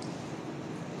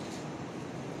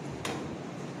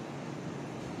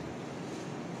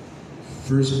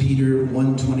 First Peter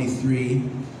 1:23.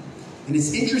 And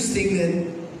it's interesting that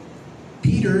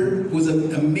Peter was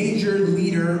a major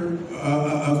leader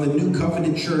of the New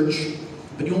Covenant Church,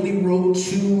 but he only wrote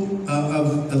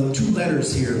 2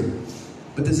 letters here.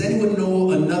 But does anyone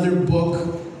know another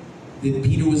book that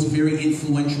Peter was very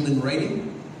influential in writing?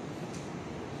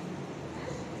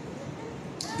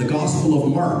 The Gospel of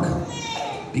Mark.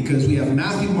 Because we have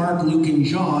Matthew, Mark, Luke, and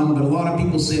John, but a lot of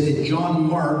people say that John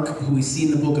Mark, who we see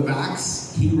in the book of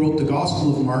Acts, he wrote the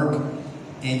Gospel of Mark,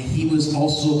 and he was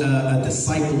also a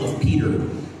disciple of Peter.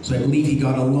 So I believe he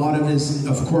got a lot of his,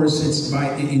 of course, it's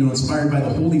inspired by the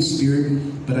Holy Spirit,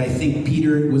 but I think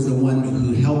Peter was the one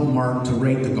who helped Mark to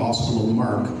write the Gospel of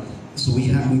Mark. So we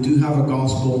do have a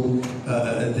gospel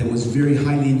that was very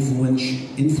highly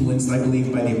influenced, I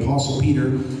believe, by the Apostle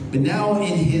Peter. But now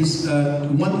in his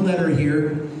one letter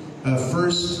here,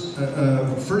 1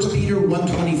 Peter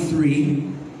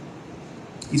 1:23,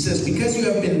 he says, because you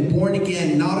have been born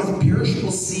again, not of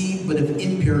perishable seed, but of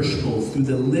imperishable, through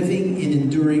the living and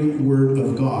enduring Word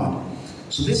of God.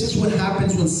 So this is what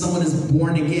happens when someone is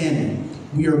born again.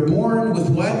 We are born with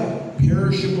what?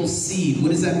 Perishable seed.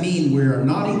 What does that mean? We are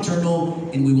not eternal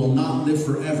and we will not live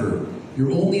forever.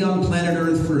 You're only on planet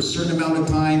Earth for a certain amount of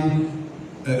time.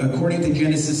 According to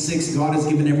Genesis 6, God has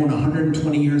given everyone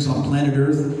 120 years on planet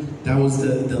Earth. That was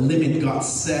the limit God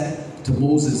set to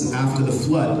Moses after the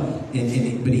flood.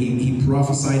 But he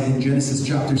prophesied in Genesis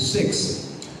chapter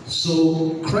 6.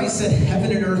 So Christ said,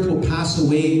 heaven and earth will pass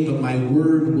away, but my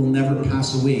word will never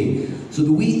pass away. So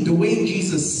the way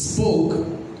Jesus spoke,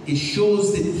 it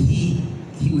shows that he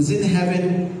was in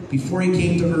heaven before he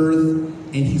came to earth,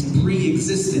 and he's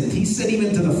pre-existent. He said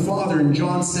even to the Father in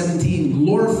John 17,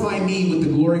 glorify me with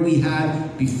the glory we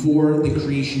had before the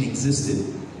creation existed.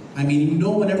 I mean,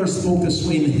 no one ever spoke this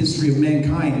way in the history of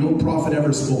mankind. No prophet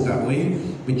ever spoke that way.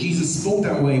 But Jesus spoke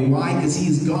that way. Why? Because he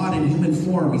is God in human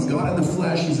form. He's God in the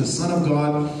flesh. He's the Son of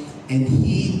God. And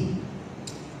he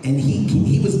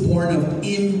was born of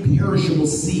imperishable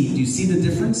seed. Do you see the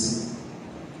difference?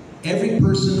 Every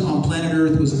person on planet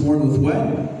Earth was born with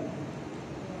what?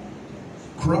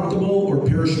 Corruptible or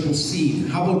perishable seed.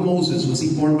 How about Moses? Was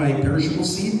he born by a perishable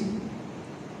seed?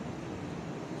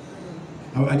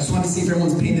 I just want to see if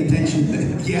everyone's paying attention.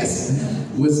 Yes.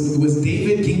 Was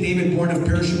King David born of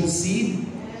perishable seed?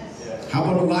 How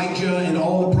about Elijah and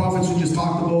all the prophets we just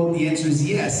talked about? The answer is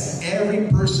yes. Every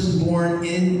person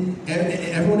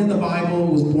everyone in the Bible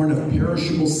was born of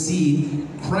perishable seed.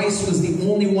 Christ was the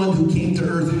only one who came to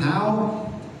earth. How?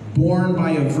 Born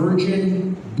by a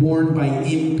virgin, born by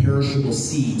imperishable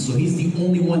seed. So he's the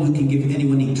only one who can give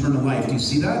anyone eternal life. Do you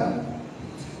see that?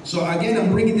 So again,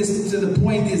 I'm bringing this to the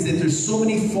point is that there's so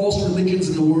many false religions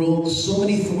in the world, so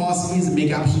many philosophies that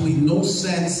make absolutely no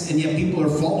sense, and yet people are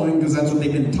following because that's what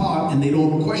they've been taught, and they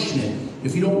don't question it.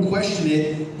 If you don't question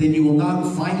it, then you will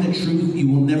not find the truth. You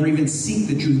will never even seek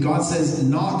the truth. God says,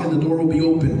 knock and the door will be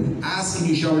open. Ask and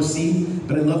you shall receive.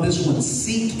 But I love this one.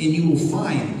 Seek and you will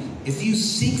find. If you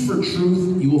seek for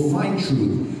truth, you will find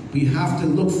truth. But you have to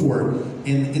look for it.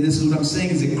 And this is what I'm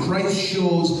saying, is that Christ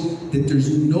shows that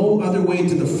there's no other way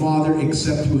to the Father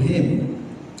except through him.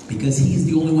 Because he's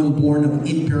the only one born of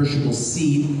imperishable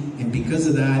seed. And because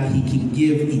of that, he can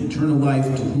give eternal life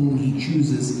to whom he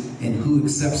chooses and who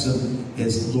accepts him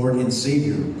as Lord and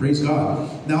Savior. Praise God.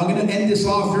 Now I'm going to end this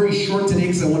off very short today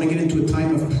because I want to get into a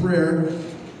time of prayer.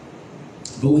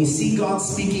 But we see God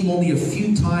speaking only a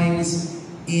few times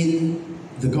in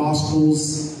the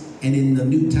Gospels and in the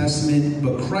New Testament,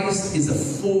 but Christ is a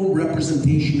full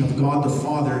representation of God the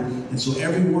Father. And so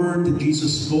every word that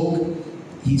Jesus spoke,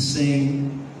 he's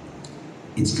saying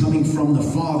it's coming from the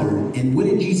Father. And what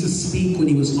did Jesus speak when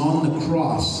he was on the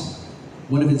cross?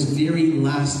 One of his very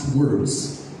last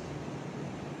words.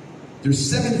 There's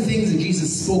 7 things that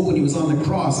Jesus spoke when he was on the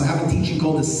cross. I have a teaching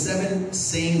called the 7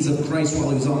 sayings of Christ while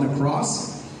he was on the cross.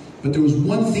 But there was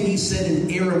one thing he said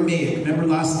in Aramaic. Remember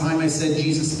last time I said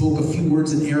Jesus spoke a few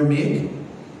words in Aramaic?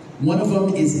 One of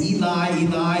them is Eli,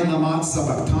 Eli, lama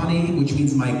sabachthani, which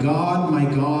means, my God,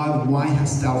 why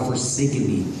hast thou forsaken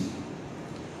me?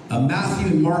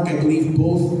 Matthew and Mark, I believe,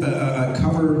 both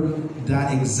cover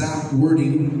that exact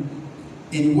wording.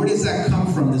 And where does that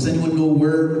come from? Does anyone know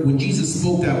where, when Jesus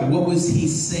spoke that, what was he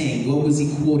saying? What was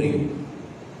he quoting?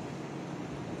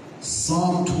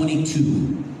 Psalm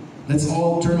 22. Let's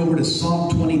all turn over to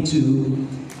Psalm 22.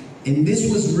 And this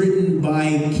was written by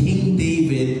King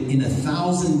David in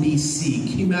 1000 BC.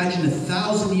 Can you imagine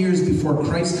 1,000 years before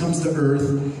Christ comes to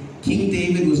earth? King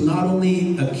David was not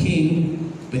only a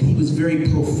king, but he was very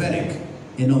prophetic.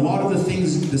 And a lot of the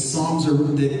things, the Psalms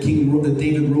that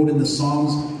David wrote in the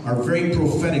Psalms are very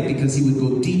prophetic because he would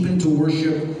go deep into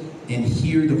worship and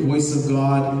hear the voice of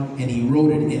God, and he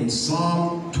wrote it. In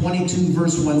Psalm 22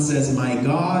 verse 1 says, my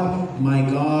God,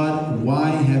 why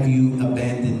have you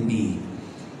abandoned me?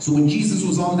 So when Jesus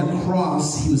was on the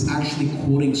cross, he was actually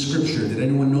quoting scripture. Did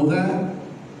anyone know that?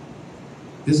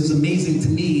 This is amazing to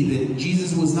me that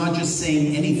Jesus was not just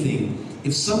saying anything.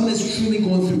 If someone is truly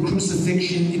going through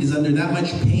crucifixion, it is under that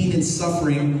much pain and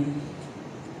suffering,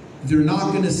 they're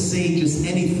not going to say just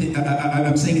anything.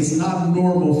 I'm saying it's not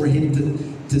normal for him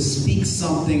to speak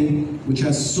something which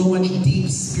has so much deep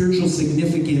spiritual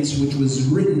significance, which was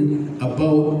written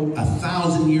about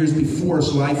 1,000 years before.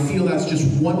 So I feel that's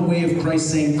just one way of Christ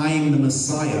saying, I am the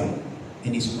Messiah.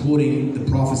 And he's quoting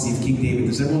the prophecy of King David.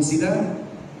 Does everyone see that?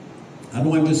 I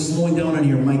know I'm just slowing down on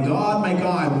here. My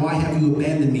God, why have you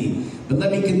abandoned me? But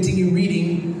let me continue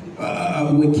reading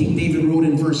what King David wrote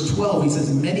in verse 12. He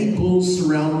says, many bulls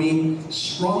surround me,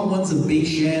 strong ones of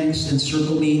Bashan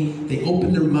encircle me. They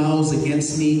open their mouths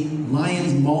against me,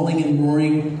 lions mauling and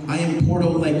roaring. I am poured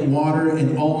out like water,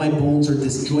 and all my bones are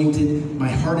disjointed. My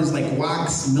heart is like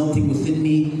wax melting within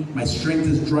me. My strength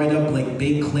is dried up like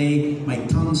baked clay. My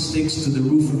tongue sticks to the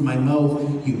roof of my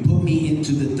mouth. You put me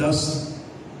into the dust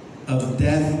of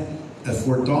death.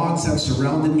 For dogs have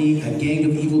surrounded me, a gang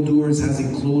of evildoers has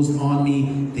enclosed on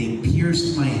me. They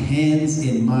pierced my hands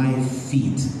and my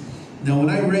feet. Now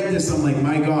when I read this, I'm like,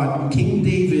 my God, King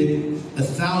David,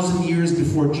 1,000 years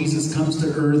before Jesus comes to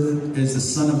earth as the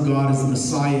Son of God, as the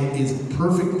Messiah, is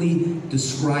perfectly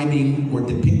describing or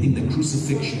depicting the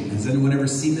crucifixion. Has anyone ever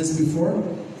seen this before?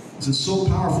 This is so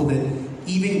powerful that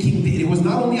even King David, it was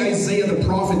not only Isaiah the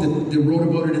prophet that wrote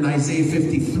about it in Isaiah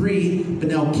 53, but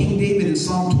now King David in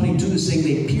Psalm 22 is saying,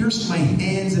 they pierced my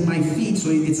hands and my feet. So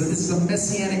this is a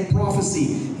messianic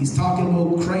prophecy. He's talking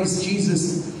about Christ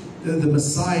Jesus, the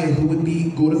Messiah, who would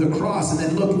go to the cross. And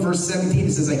then look, verse 17,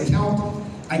 it says, I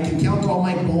can count all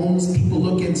my bones. People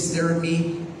look and stare at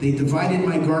me. They divided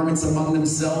my garments among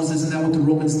themselves. Isn't that what the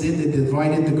Romans did? They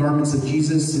divided the garments of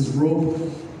Jesus, his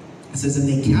robe. It says, and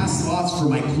they cast lots for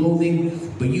my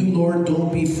clothing, but you, Lord,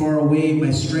 don't be far away.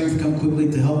 My strength come quickly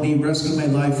to help me. Rescue my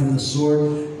life from the sword,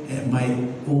 and my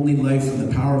only life from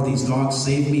the power of these dogs.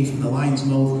 Save me from the lion's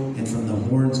mouth and from the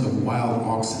horns of wild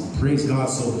oxen. Praise God.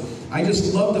 So I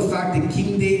just love the fact that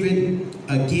King David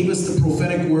gave us the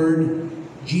prophetic word.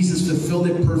 Jesus fulfilled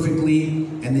it perfectly,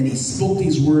 and then he spoke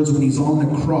these words when he's on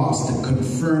the cross to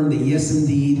confirm that yes,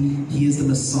 indeed, he is the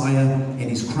Messiah, and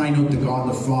he's crying out to God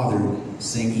the Father,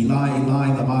 saying, Eli, Eli,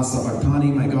 lama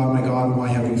sabachthani, my God, why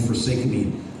have you forsaken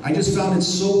me? I just found it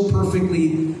so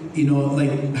perfectly, you know,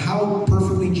 like how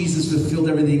perfectly Jesus fulfilled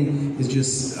everything is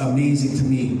just amazing to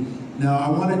me. Now, I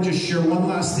want to just share one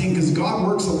last thing, because God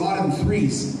works a lot in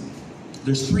threes.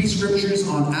 There's 3 scriptures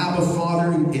on Abba,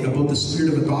 Father, about the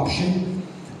spirit of adoption.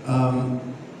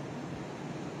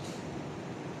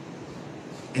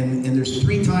 And there's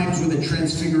 3 times where the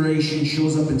transfiguration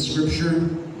shows up in Scripture.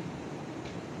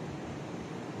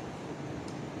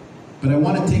 But I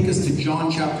want to take us to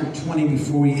John chapter 20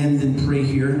 before we end and pray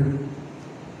here.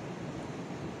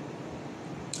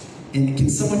 And can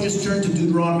someone just turn to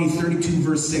Deuteronomy 32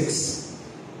 verse 6?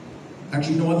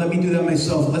 Actually, you know what? Let me do that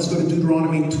myself. Let's go to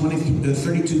Deuteronomy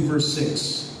 32 verse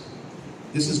 6.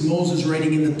 This is Moses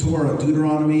writing in the Torah,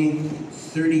 Deuteronomy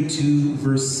 32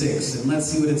 verse 6. And let's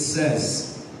see what it says.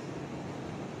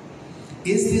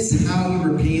 Is this how you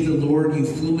repay the Lord, you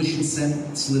foolish and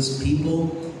senseless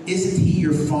people? Isn't he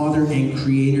your Father and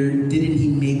Creator? Didn't he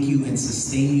make you and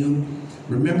sustain you?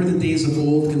 Remember the days of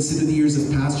old, consider the years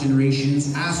of past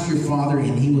generations. Ask your father,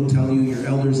 and he will tell you, your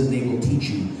elders, and they will teach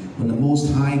you. When the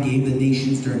Most High gave the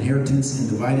nations their inheritance and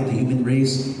divided the human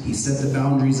race, he set the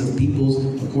boundaries of peoples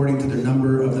according to the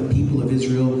number of the people of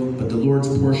Israel. But the Lord's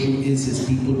portion is his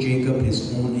people, Jacob,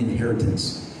 his own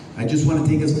inheritance. I just want to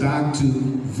take us back to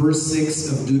verse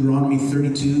 6 of Deuteronomy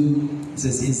 32. It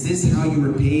says, is this how you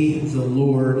repay the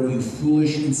Lord, you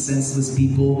foolish and senseless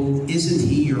people? Isn't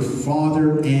he your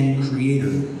Father and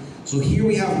Creator? So here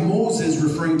we have Moses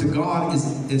referring to God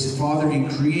as Father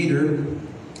and Creator.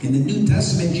 In the New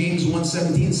Testament, James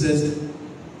 1:17 says,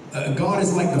 God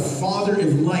is like the Father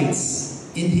of lights.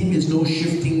 In him is no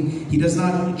shifting. He does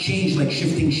not change like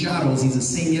shifting shadows. He's the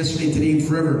same yesterday, today, and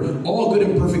forever. All good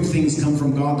and perfect things come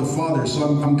from God the Father. So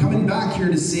I'm coming back here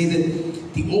to say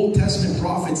that the Old Testament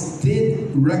prophets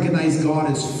did recognize God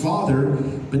as Father,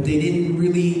 but they didn't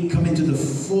really come into the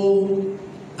full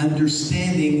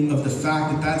understanding of the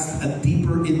fact that that's a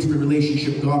deeper, intimate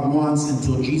relationship God wants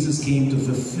until Jesus came to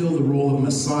fulfill the role of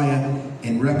Messiah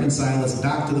and reconcile us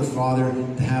back to the Father,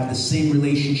 to have the same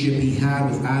relationship he had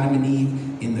with Adam and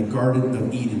Eve in the Garden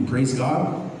of Eden. Praise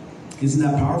God. Isn't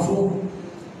that powerful?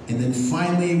 And then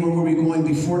finally, where were we going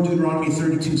before Deuteronomy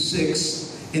 32:6?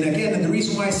 And again, the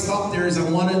reason why I stopped there is I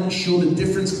want to show the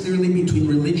difference clearly between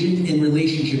religion and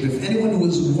relationship. If anyone who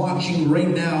is watching right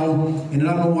now, and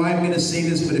I don't know why I'm going to say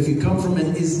this, but if you come from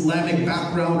an Islamic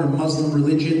background or Muslim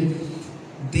religion,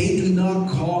 they do not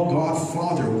call God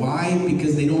Father. Why?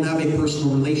 Because they don't have a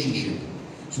personal relationship.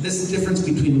 So this is the difference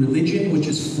between religion, which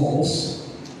is false,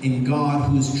 and God,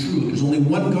 who is true. There's only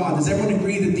one God. Does everyone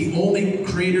agree that the only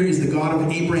creator is the God of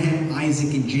Abraham,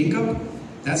 Isaac, and Jacob?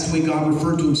 That's the way God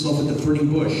referred to himself at the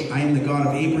burning bush. I am the God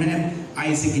of Abraham,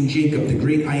 Isaac, and Jacob, the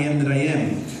great I am that I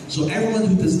am. So everyone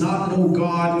who does not know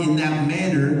God in that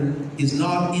manner is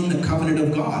not in the covenant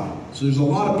of God. So there's a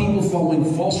lot of people following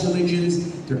false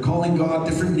religions. They're calling God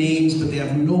different names, but they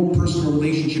have no personal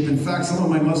relationship. In fact, some of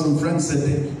my Muslim friends said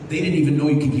that they didn't even know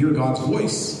you can hear God's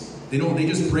voice. They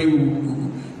just pray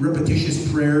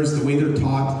repetitious prayers the way they're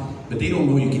taught, but they don't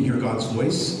know you can hear God's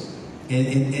voice.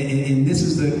 And this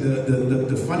is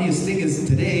the funniest thing is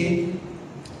today,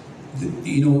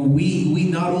 you know, we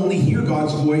not only hear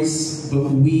God's voice, but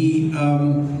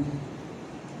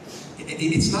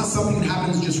it's not something that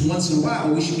happens just once in a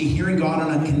while. We should be hearing God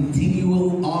on a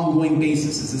continual, ongoing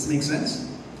basis. Does this make sense?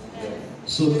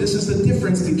 So this is the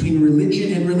difference between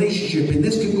religion and relationship. And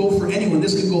this could go for anyone.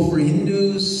 This could go for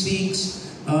Hindus, Sikhs.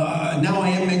 Now I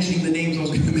am mentioning the names I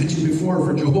was going to mention before,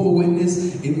 for Jehovah's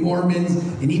Witnesses and Mormons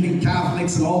and even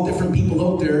Catholics and all different people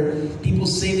out there. People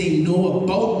say they know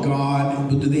about God,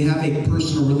 but do they have a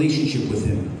personal relationship with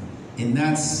Him? And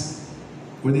that's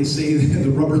where they say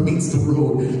the rubber meets the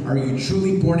road. Are you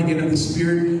truly born again of the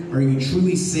Spirit? Are you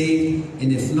truly saved?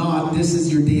 And if not, this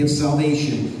is your day of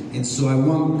salvation. And so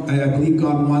I believe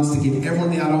God wants to give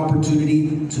everyone that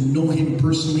opportunity to know Him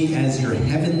personally as your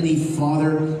heavenly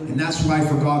Father. And that's why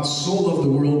for God so loved the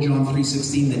world, John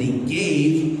 3:16, that He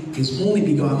gave His only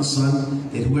begotten Son,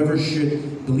 that whoever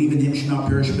should believe in Him should not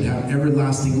perish but have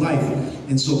everlasting life.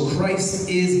 And so Christ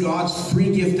is God's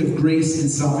free gift of grace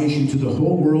and salvation to the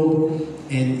whole world.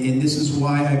 And this is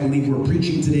why I believe we're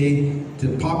preaching today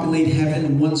to populate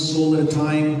heaven one soul at a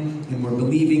time. And we're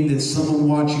believing that someone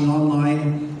watching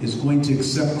online is going to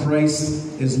accept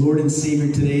Christ as Lord and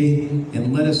Savior today.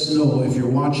 And let us know if you're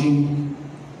watching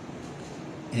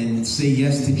and say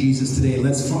yes to Jesus today.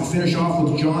 Let's finish off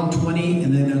with John 20,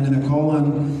 and then I'm going to call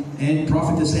on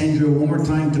Prophetess Andrea one more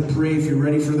time to pray if you're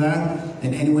ready for that,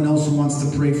 and anyone else who wants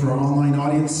to pray for our online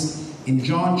audience. In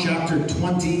John chapter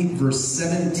 20, verse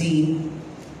 17,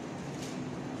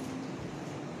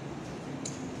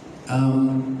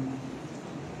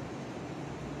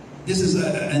 this is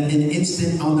an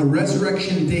instant on the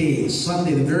resurrection day,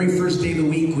 Sunday, the very first day of the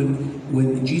week,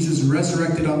 when Jesus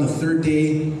resurrected on the third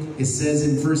day. It says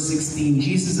in verse 16,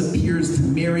 Jesus appears to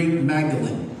Mary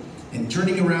Magdalene, and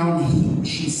turning around,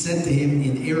 she said to him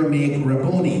in Aramaic,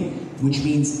 Rabboni, which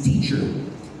means teacher.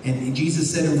 And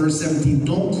Jesus said in verse 17,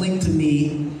 don't cling to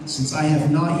me, since I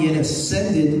have not yet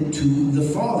ascended to the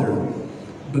Father.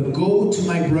 But go to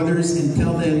my brothers and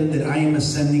tell them that I am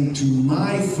ascending to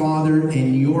my Father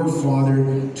and your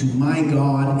Father, to my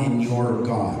God and your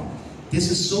God. This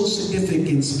is so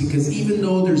significant because even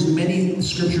though there's many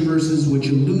scripture verses which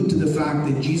allude to the fact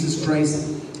that Jesus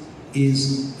Christ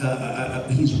is,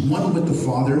 he's one with the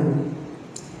Father,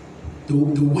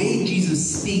 the way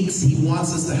Jesus speaks, he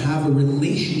wants us to have a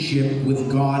relationship with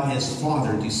God as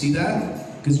Father. Do you see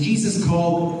that? Because Jesus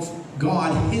called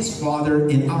God his Father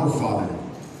and our Father.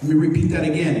 Let me repeat that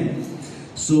again.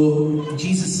 So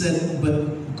Jesus said,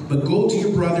 but go to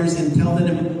your brothers and tell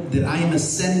them that I am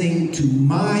ascending to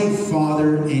my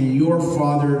Father and your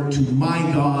Father, to my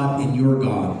God and your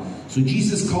God. So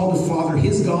Jesus called the Father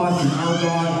his God and our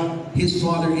God, his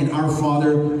Father and our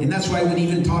Father. And that's why when he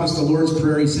even taught us the Lord's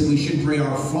Prayer, he said we should pray,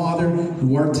 our Father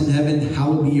who art in heaven,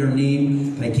 hallowed be your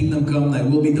name. Thy kingdom come, thy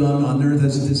will be done on earth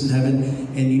as it is in heaven.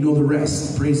 And you know the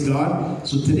rest. Praise God.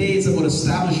 So today is about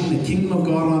establishing the kingdom of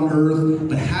God on earth,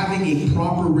 but having a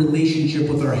proper relationship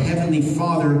with our Heavenly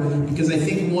Father. Because I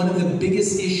think one of the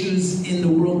biggest issues in the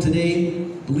world today,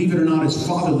 believe it or not, is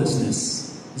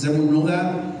fatherlessness. Does everyone know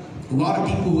that? A lot of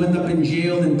people who end up in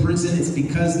jail, in prison, it's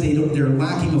because they're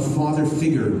lacking a father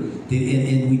figure.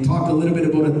 And we talked a little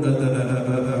bit about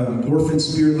an orphan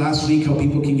spirit last week, how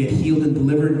people can get healed and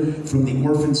delivered from the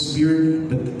orphan spirit.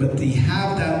 But they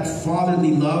have that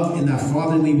fatherly love, and that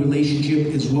fatherly relationship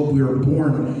is what we are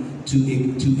born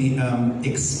to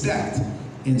expect.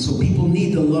 And so people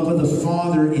need the love of the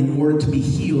Father in order to be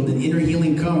healed. And inner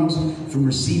healing comes from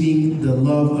receiving the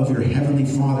love of your Heavenly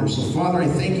Father. So Father, I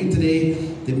thank you today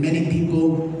that many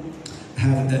people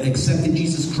have accepted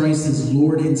Jesus Christ as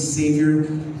Lord and Savior,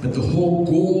 but the whole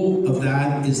goal of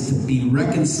that is to be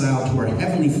reconciled to our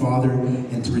Heavenly Father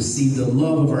and to receive the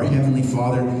love of our Heavenly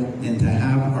Father and to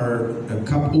have our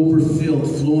cup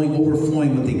overflowing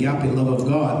with the agape love of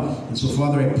God. And so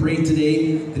Father, I pray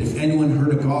today that if anyone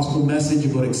heard a gospel message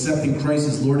about accepting Christ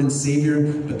as Lord and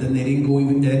Savior, but then they didn't go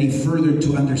even any further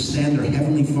to understand their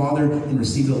Heavenly Father and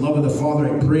receive the love of the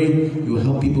Father, I pray you will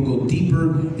help people go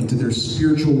deeper into their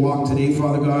spiritual walk today,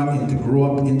 Father God, and to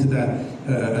grow up into that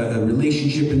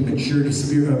relationship and maturity,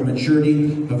 spirit of maturity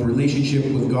of relationship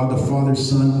with God the Father,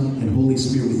 Son, and Holy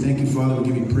Spirit. We thank you, Father. We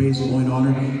give you praise, glory, and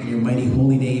honor in your mighty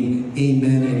holy name.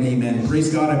 Amen and amen.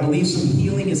 Praise God. I believe some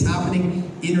healing is happening.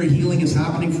 Inner healing is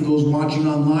happening for those watching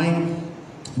online.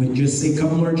 We just say,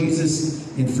 come, Lord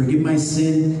Jesus, and forgive my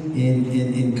sin,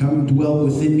 and come dwell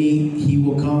within me. He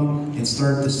will come and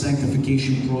start the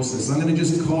sanctification process. I'm going to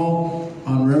just call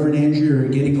on Reverend Andrew, or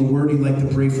getting a word you'd like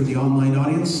to pray for the online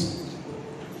audience.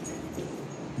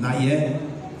 Not yet?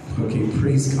 Okay,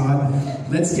 praise God.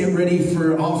 Let's get ready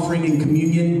for offering and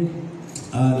communion.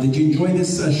 Did you enjoy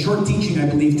this short teaching, I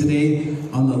believe, today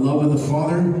on the love of the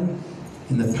Father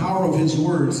and the power of His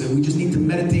words? And we just need to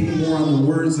meditate more on the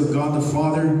words of God the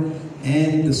Father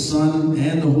and the Son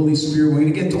and the Holy Spirit. We're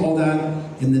going to get to all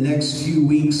that in the next few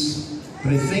weeks.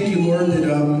 But I thank you, Lord, that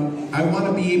I want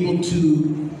to be able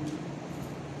to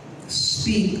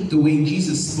speak the way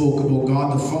Jesus spoke about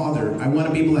God the Father. I want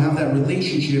to be able to have that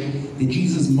relationship that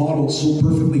Jesus modeled so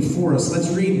perfectly for us. Let's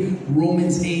read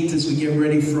Romans 8 as we get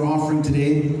ready for offering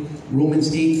today.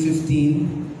 Romans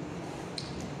 8:15.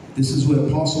 This is what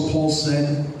Apostle Paul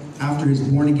said after his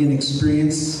born-again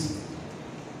experience.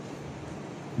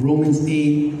 Romans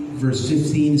 8, verse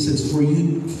 15, it says, For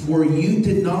you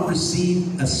did not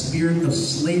receive a spirit of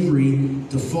slavery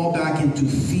to fall back into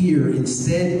fear.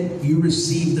 Instead, you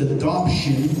received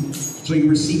adoption. So you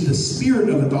received the spirit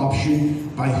of adoption,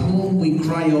 by whom we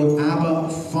cry out, Abba,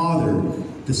 Father.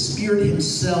 The Spirit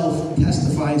Himself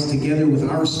testifies together with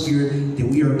our spirit that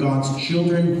we are God's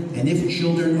children, and if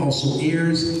children, also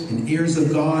heirs, and heirs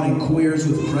of God, and co-heirs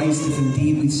with Christ, if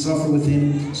indeed we suffer with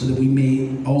Him, so that we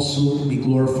may also be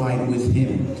glorified with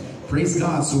Him. Praise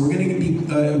God. So we're going to be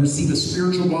receive a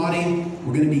spiritual body.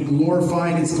 We're going to be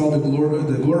glorified. It's called the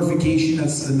glorification.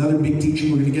 That's another big teaching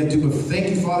we're going to get to. But thank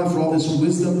you, Father, for all this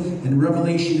wisdom and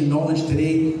revelation and knowledge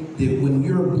today, that when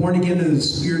you're born again in the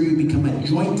Spirit, you become a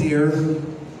joint heir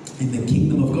in the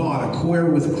kingdom of God, a co-heir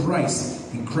with Christ.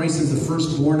 And Christ is the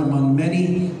firstborn among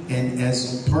many, and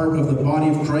as part of the body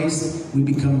of Christ, we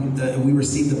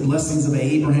receive the blessings of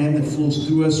Abraham that flows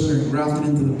through us. We're grafted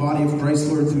into the body of Christ,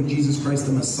 Lord, through Jesus Christ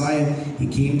the Messiah. He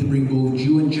came to bring both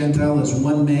Jew and Gentile as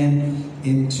one man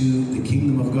into the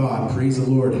kingdom of God. Praise the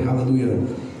Lord. Hallelujah.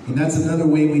 And that's another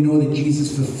way we know that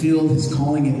Jesus fulfilled his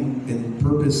calling and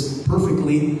purpose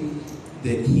perfectly,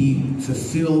 that he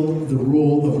fulfilled the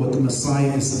role of what the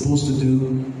Messiah is supposed to do,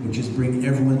 which is bring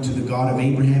everyone to the God of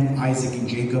Abraham, Isaac, and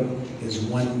Jacob as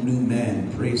one new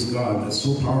man. Praise God. That's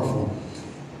so powerful.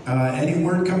 Any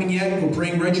word coming yet? We're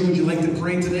praying. Reggie, would you like to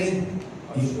pray today?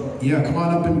 Sure. Yeah, come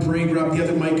on up and pray. Grab the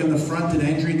other mic in the front. And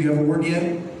Andrea, do you have a word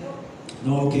yet?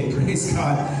 No? Okay, praise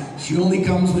God. She only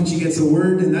comes when she gets a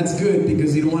word, and that's good,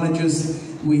 because you don't want to just...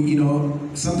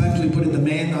 sometimes we put a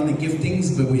demand on the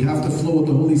giftings, but we have to flow with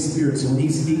the Holy Spirit. So when he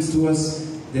speaks to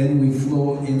us, then we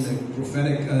flow in the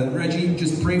prophetic. Reggie,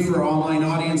 just pray for our online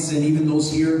audience and even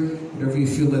those here, whatever you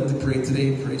feel led to pray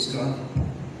today. Praise God.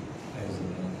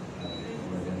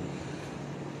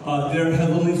 Dear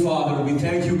Heavenly Father, we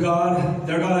thank you, God.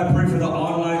 Dear God, I pray for the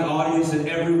online audience and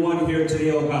everyone here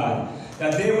today, oh God,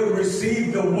 that they would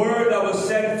receive the word that was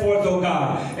sent forth, oh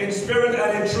God, in spirit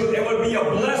and in truth. It would be a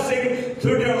blessing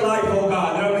through their life, oh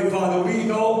God. Heavenly Father, we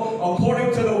know,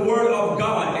 according to the word of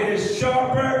God, it is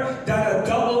sharper than a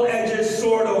double-edged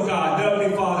sword, oh God.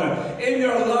 Heavenly Father, in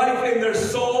their life, in their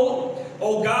soul,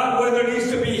 oh God, where there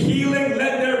needs to be healing,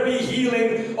 let there be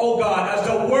healing, oh God. As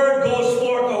the word goes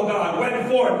forth, oh God, went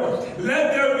forth,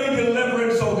 let there be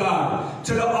deliverance, oh God,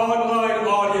 to the online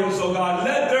audience, oh God.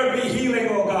 Let there be healing,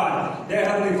 oh God, dear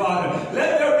Heavenly Father.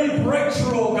 Let there be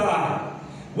breakthrough, oh God,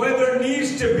 where there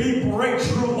needs to be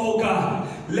breakthrough, oh God.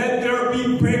 Let there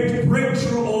be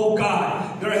breakthrough, oh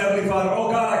God, dear Heavenly Father.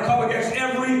 Oh God, I come against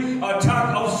every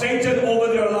attack of Satan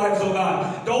over their lives, oh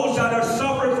God. Those that are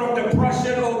suffering from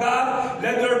depression, oh God,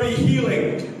 let there be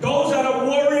healing. Those that are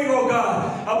worrying, oh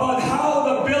God, about how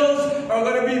the bills are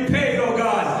going to be paid, oh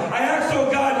God, I ask, oh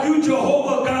God, you,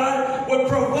 Jehovah God, would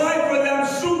provide for them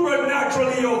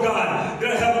supernaturally, oh God,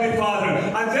 dear Heavenly Father,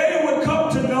 and they would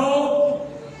come to know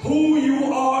who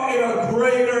you are in a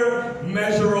greater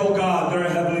measure, oh God, dear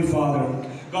Heavenly Father.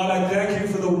 God, I thank you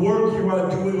for the work you are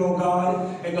doing, oh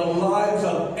God, in the lives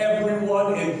of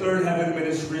everyone in Third Heaven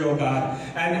Ministry, oh God,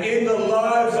 and in the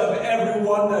lives of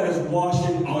everyone that is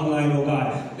watching online, oh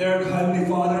God. Dear Heavenly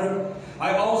Father,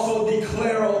 I also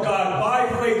declare, oh God, by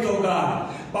faith, oh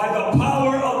God, by the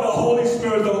power of the Holy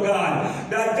Spirit, oh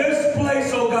God, that this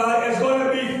place, oh God, is going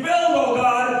to be filled, oh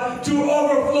God, to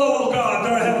overflow, oh God,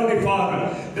 dear Heavenly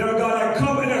Father. Dear God, I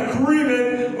come in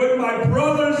agreement with my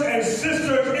brothers and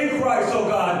sisters in Christ, oh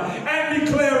God, and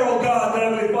declare, oh God,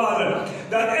 dear Heavenly Father,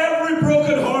 that every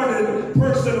broken-hearted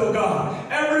person, oh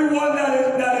God, everyone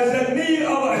that is in need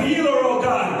of a healer, oh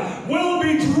God, will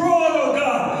be drawn, oh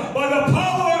God, by the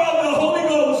power of the Holy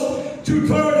Ghost to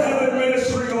Third Heaven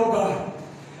Ministry, oh God.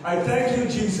 I thank you,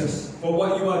 Jesus, for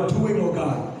what you are doing, oh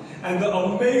God, and the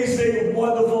amazing,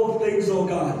 wonderful things, oh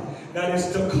God, that is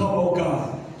to come, oh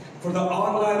God, for the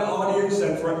online audience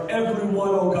and for everyone,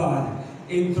 oh God,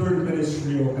 in Third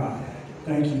Ministry, oh God.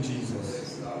 Thank you,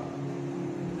 Jesus.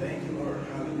 Thank you, Lord.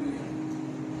 Hallelujah.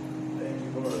 Thank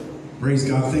you, Lord. Praise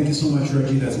God. Thank you so much,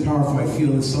 Reggie. That's powerful. I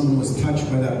feel that someone was touched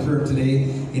by that prayer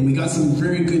today. And we got some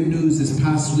very good news this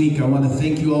past week. I want to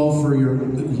thank you all for your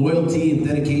loyalty and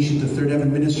dedication to Third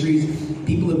Heaven Ministries.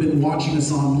 People have been watching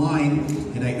us online,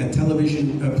 and a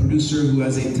television producer who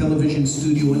has a television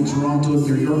studio in Toronto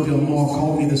near Yorkville Mall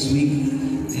called me this week.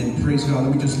 And praise God,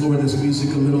 let me just lower this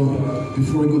music a little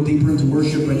before we go deeper into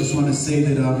worship. I just want to say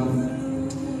that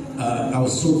I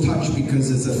was so touched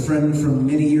because as a friend from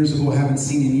many years ago, I haven't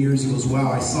seen in years, he goes,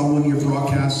 wow, I saw one of your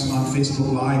broadcasts on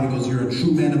Facebook Live. He goes, you're a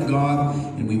true man of God,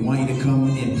 and we want you to come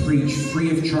and preach free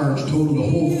of charge. Total, the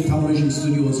whole television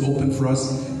studio is open for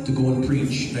us to go and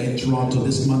preach in Toronto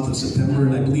this month of September,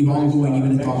 and I believe ongoing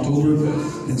even into October.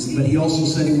 But he also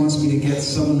said he wants me to get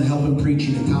someone to help him preach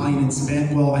in Italian and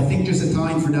Spanish. Well, I think just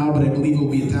Italian for now, but I believe it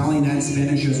will be Italian and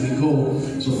Spanish as we go.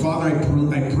 So Father,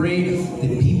 I pray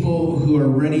that people who are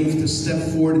ready to step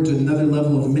forward into another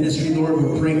level of ministry, Lord,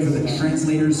 we're praying for the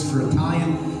translators for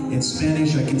Italian in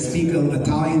Spanish. I can speak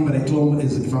Italian, but I told him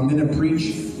if I'm going to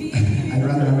preach, I'd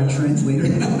rather have a translator.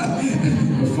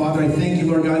 But Father, I thank you,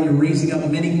 Lord God, you're raising up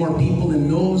many more people than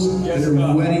those that are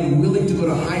willing to go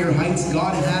to higher heights.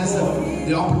 God has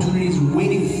the opportunities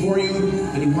waiting for you,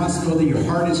 but he wants to know that your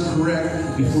heart is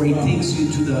correct before he takes you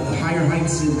to the higher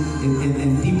heights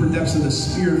and deeper depths of the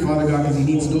Spirit, Father God, because he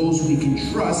needs those who he can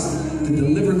trust to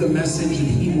deliver the message that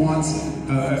he wants.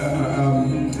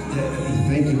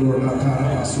 Thank you, Lord.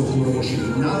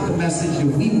 Not the message that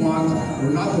we want, or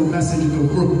not the message that the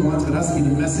world wants, but us to be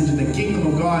the message that the kingdom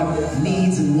of God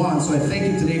needs and wants. So I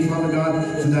thank you today, Father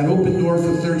God, for that open door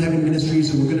for Third Heaven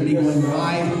Ministries. So we're going to be going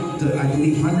live to, I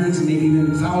believe, hundreds and maybe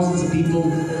even thousands of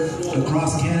people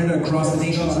across Canada, across the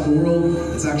nations of the world.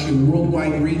 It's actually a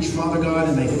worldwide reach, Father God,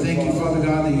 and I thank you, Father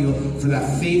God, that for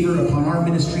that favor upon our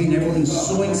ministry and everyone who's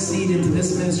sowing seed into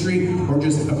this ministry or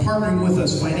just partnering with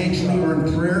us financially or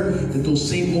in prayer, that those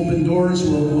same open doors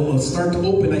will start to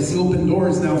open. I see open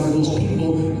doors now for those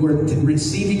people who are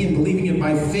receiving and believing it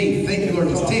by faith. Thank you, Lord.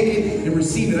 Just take it and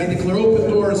receive it. I declare open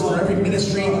doors for every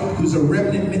ministry who's a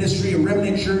remnant ministry, a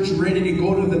remnant church ready to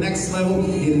go to the next level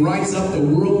and rise up. The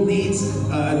world needs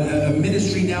a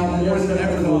ministry now more than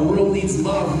ever. The world needs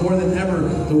love more than ever.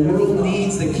 The world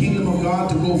needs the kingdom of God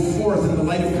to go forth and the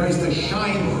light of Christ to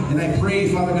shine. And I pray,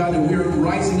 Father God, that we're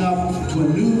rising up to a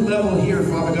new level here,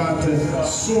 Father God, to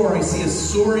soar. I see us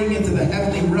soaring into the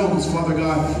heavenly realms, Father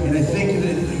God. And I thank you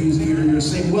that you're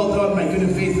saying, well done, my good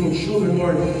and faithful children,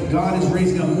 Lord. God is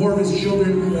raising up more of his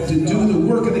children to do the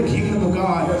work of the kingdom of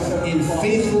God in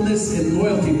faithfulness and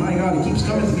loyalty. My God, it keeps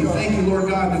coming to me. Thank you, Lord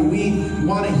God, that we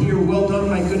want to hear, well done,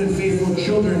 my good and faithful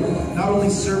children. Not only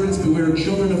servants, but we're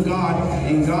children of God.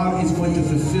 And God is going to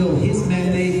fulfill his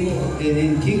mandate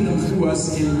and kingdom through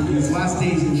us in his last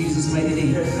days in Jesus' mighty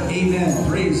name. Amen.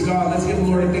 Praise God. Let's give the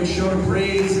Lord a big shout of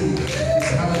praise. And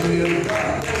hallelujah.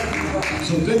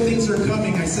 So good things are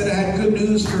coming. I said I had good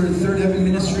news for Third Heaven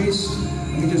Ministries.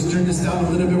 Let me just turn this down a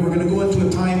little bit. We're going to go into a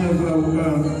time of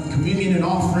communion and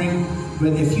offering.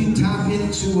 But if you tap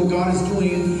into what God is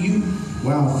doing,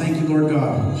 wow, thank you, Lord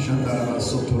God.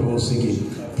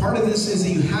 Part of this is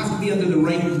that you have to be under the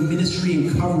right ministry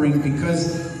and covering,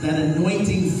 because that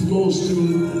anointing flows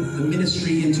through the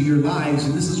ministry into your lives.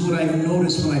 And this is what I've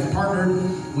noticed when I've partnered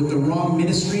with the wrong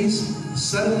ministries.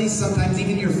 Suddenly, sometimes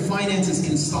even your finances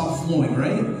can stop flowing,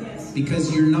 right? Because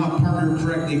you're not partnered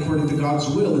correctly according to God's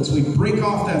will. And so we break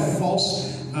off that false,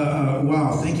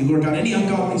 wow, thank you, Lord God. Any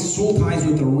ungodly soul ties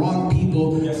with the wrong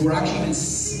people who are actually even,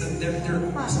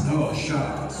 oh, shut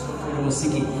up. Oh,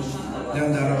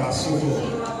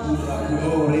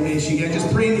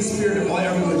 just pray in the Spirit of all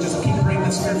everyone. Just keep praying in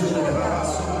the Spirit.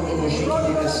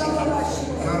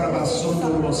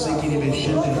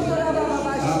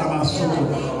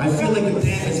 I feel like the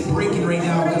dam is breaking right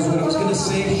now, because what I was going to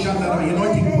say, the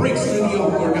anointing breaks through the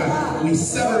yoke, Lord God. We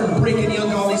sever and break any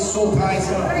ungodly soul ties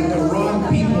with the wrong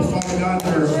people, Father God,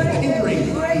 that are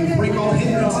hindering. We break all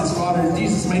hindrances, Father, in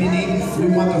Jesus' mighty name. We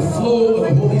want the flow of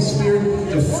the Holy Spirit,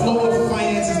 the flow of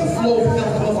finances, the flow of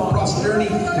health, and prosperity,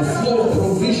 the flow of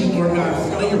provision, Lord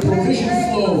God. Let your provision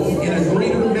flow in a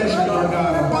greater measure, Lord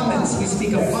God. Abundance, we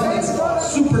speak abundance,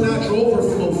 supernatural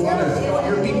overflow, Father.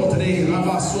 Your people today,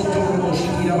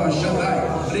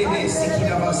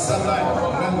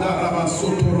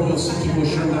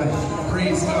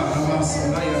 praise God.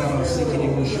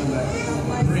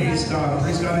 Praise God.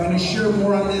 Praise God. I'm going to share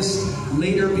more on this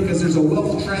later, because there's a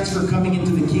wealth transfer coming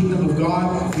into the kingdom of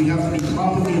God. We have to be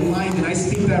properly aligned, and I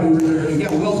speak that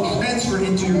wealth transfer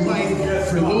into your life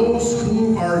for those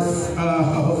who are,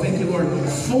 thank you, Lord,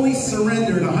 fully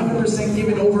surrendered, 100%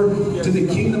 given over to the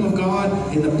kingdom of God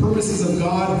and the purposes of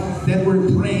God. Then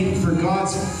we're praying for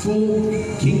God's full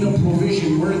kingdom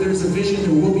provision. Where there's a vision,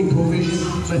 there will be provision.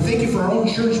 So I thank you for our own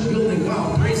church building.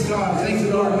 Wow, praise God. Thank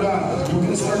you, Lord God. We're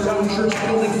going to start our own church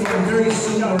building very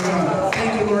soon, Lord God.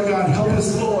 Thank you, Lord God. Help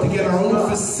us to get our own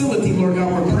facility, Lord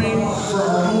God. We're praying for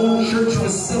our own church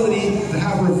facility to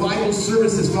have revival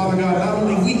services, Father God. Not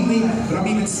only weekly, but I'm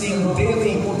even seeing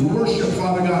daily worship,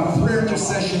 Father God. Prayer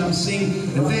intercession. I'm seeing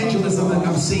evangelism. And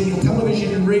I'm seeing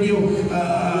television and radio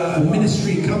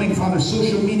ministry coming, Father.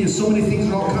 Social media. So many things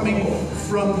are all coming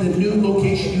from the new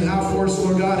location you have for us,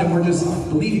 Lord God. And we're just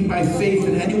believing by faith.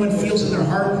 And anyone feels in their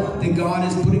heart that God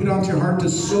is putting it onto your heart to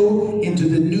sow into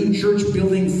the new church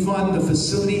building fund, the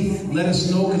facility, let us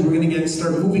know, because we're going to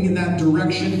start moving in that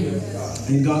direction.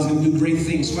 And God's going to do great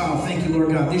things. Wow, thank you,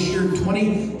 Lord God. This year,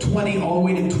 2020, all the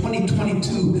way to 2022,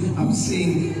 online too. I'm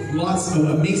seeing lots of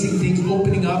amazing things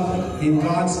opening up in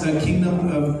God's kingdom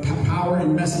of power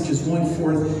and messages going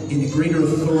forth in greater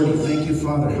authority. Thank you,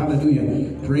 Father.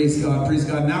 Hallelujah. Praise God. Praise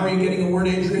God. Now are you getting a word,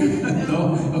 Adrian?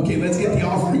 No? Okay, let's get the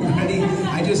offering ready.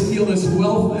 I just feel this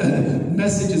wealth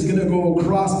message is going to go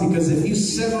across, because if you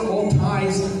sever all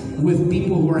ties with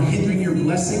people who are hindering your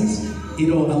blessings,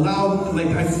 it'll allow, like,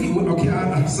 I feel,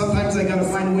 okay, sometimes I got to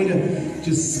find a way to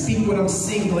just speak what I'm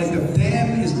seeing. Like, the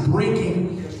dam is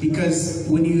breaking, because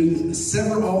when you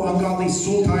sever all ungodly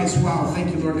soul ties, wow,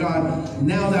 thank you, Lord God,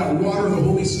 now that water of the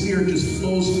Holy Spirit just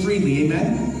flows freely.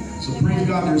 Amen? So praise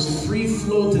God, there's free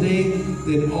flow today,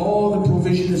 that all the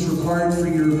provision that's required for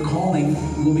your calling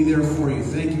will be there for you.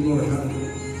 Thank you, Lord.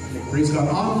 Praise God.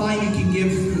 Online, you can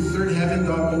give through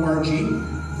thirdheaven.org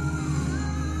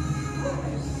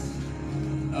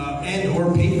and or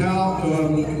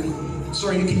PayPal.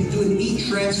 Sorry, you can do an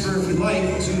e-transfer if you'd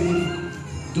like to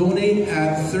donate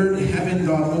at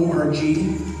thirdheaven.org.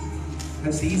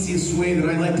 That's the easiest way that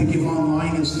I like to give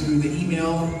online, is through the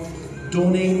email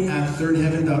donate at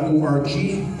thirdheaven.org.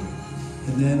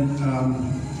 And then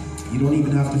you don't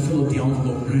even have to fill out the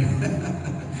envelope,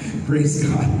 right? Praise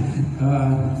God.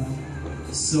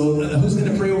 So who's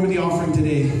going to pray over the offering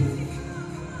today?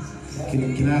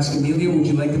 Can I ask Amelia, would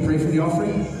you like to pray for the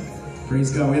offering?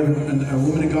 Praise God. We have a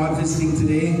woman of God visiting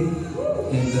today.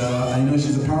 And I know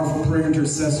she's a powerful prayer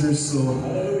intercessor. So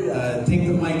take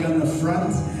the mic on the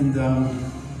front and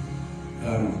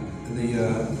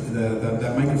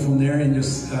that microphone there, and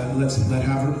just let's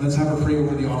have her pray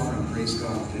over the offering. Praise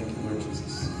God. Thank you, Lord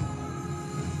Jesus.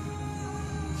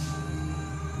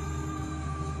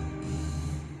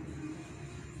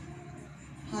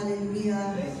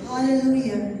 Hallelujah.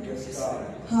 Hallelujah.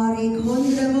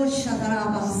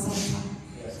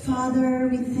 Father,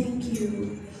 we thank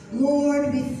you.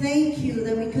 Lord, we thank you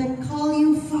that we can call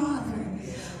you Father.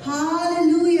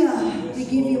 Hallelujah. We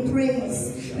give you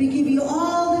praise. We give you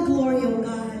all the glory, oh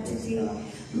God, today.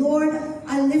 Lord,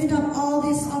 I lift up all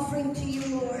this offering to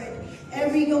you, Lord.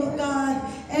 Oh God,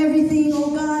 everything,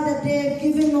 oh God, that they have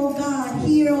given, oh God,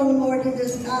 here, oh Lord, in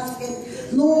this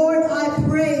basket. Lord, I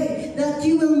pray that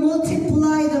you will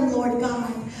multiply them, Lord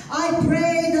God. I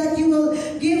pray that you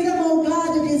will give them, oh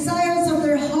God, the desires of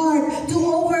their heart to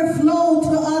overflow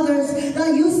to others.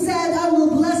 That you said, I will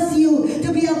bless you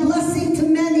to be a blessing to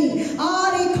many.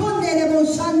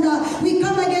 We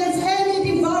come against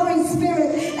any devouring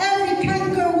spirit, every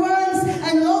canker, worms,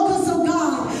 and locusts, oh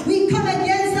God. We come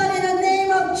against that in the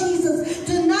name of Jesus.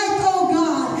 Tonight, oh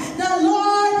God, the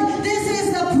Lord, this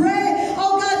is the prayer,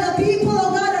 oh God, the people,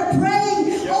 oh God, are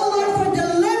praying, oh Lord, for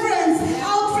deliverance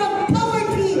out from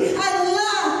poverty and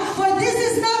lack. For this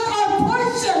is not our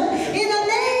portion. In the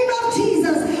name of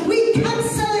Jesus, we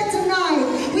cancel it tonight.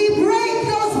 We break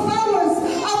those powers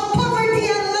of poverty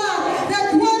and lack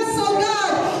that once, oh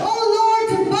God, oh Lord,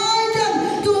 to bind them,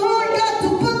 to Lord God, to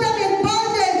put them in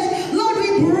bondage. Lord, we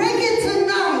break it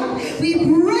tonight. We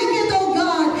break it, oh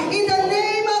God, in the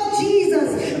name of Jesus.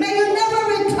 May you never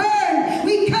return.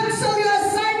 We cancel your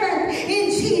assignment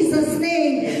in Jesus'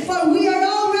 name. For we are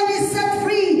already set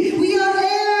free. We are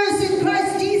heirs in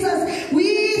Christ Jesus.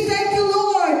 We thank you,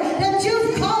 Lord, that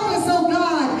you've called us, oh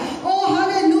God. Oh,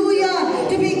 hallelujah,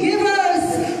 to be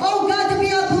givers. Oh God, to be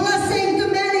a blessing to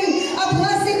many, a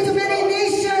blessing to many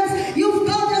nations. You've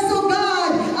called us, oh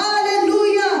God,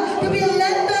 hallelujah, to be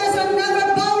lenders and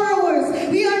never borrowers.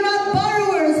 We are not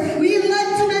borrowers. We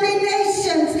lend to many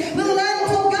nations. We lend,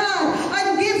 oh God,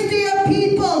 and give to your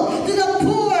people, to the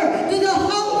poor, to the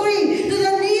hungry, to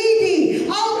the needy.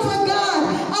 Out, oh God,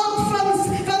 out from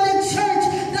the church,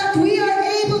 that we are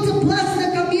able to bless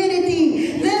the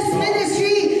community. This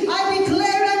ministry, I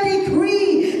declare and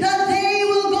decree that they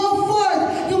will go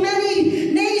forth to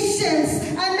many nations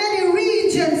and many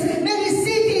regions, many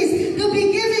cities, to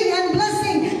be giving and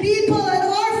blessing people and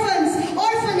orphans,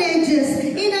 orphanages.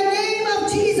 In the name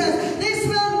of Jesus, this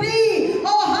will be,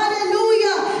 oh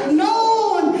hallelujah,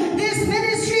 known. This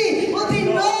ministry will be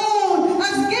known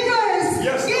as givers,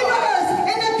 Yes, God. givers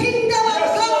in the kingdom of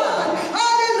Yes, God. Lord.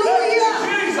 Hallelujah,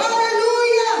 Thank you, Jesus.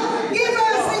 hallelujah,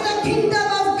 givers in the kingdom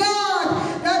of God.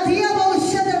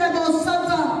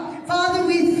 Father,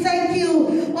 we thank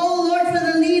you, oh Lord, for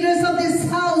the leaders of this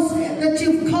house, that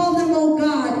you've called them, oh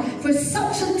God, for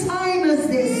such a time as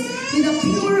this, with a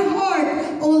pure heart,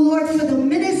 oh Lord, for the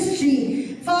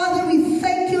ministry. Father, we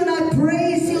thank you and I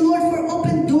praise you, Lord, for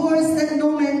open doors that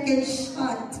no man can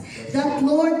shut. That,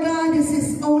 Lord God, this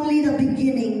is only the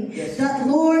beginning. That,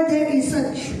 Lord, there is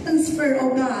a transfer,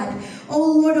 oh God,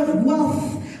 oh Lord, of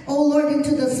wealth, oh Lord,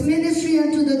 into this ministry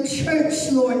and to the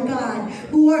church, Lord God,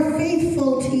 who are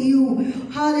faithful to you.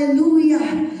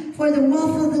 Hallelujah. For the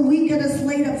wealth of the wicked is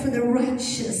laid up for the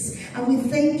righteous. And we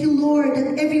thank you, Lord,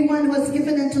 that everyone who has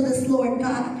given unto this, Lord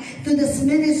God, to this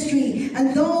ministry, and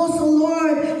those, oh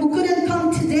Lord, who couldn't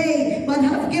come today, but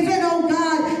have given, oh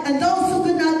God, and those who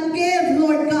could not give,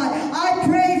 Lord God, I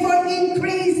pray for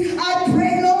increase. I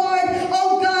pray, Lord,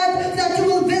 oh God, that you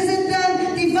will visit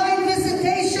them, divine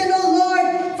visitation, oh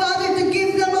Lord, Father, to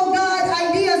give them, oh God,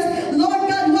 ideas, Lord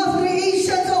God, wealth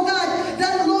creations, oh God,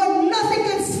 that, Lord, nothing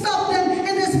can stop them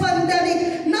in this pandemic.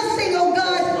 Nothing, oh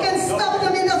God, can stop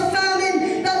them in the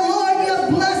famine. That, Lord, you have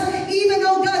blessed, even,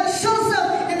 oh God,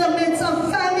 Joseph, in the midst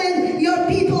of famine, your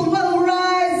people will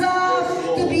rise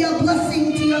up to be a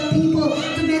blessing to your people,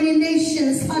 to many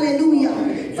nations.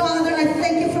 Hallelujah. Father, I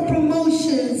thank you for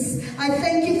promotions. I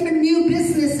thank you for new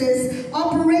businesses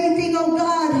operating, oh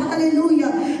God.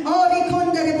 Hallelujah. Oh,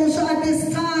 at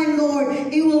this time, Lord,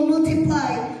 it will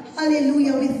multiply.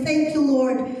 Hallelujah. We thank you,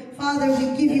 Lord. Father,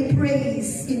 we give you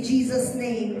praise in Jesus'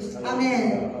 name.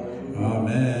 Amen.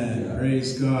 Amen.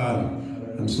 Praise God.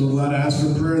 I'm so glad I asked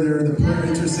for prayer there. The prayer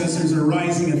intercessors are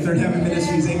rising at Third Heaven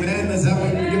Ministries. Amen. Let's have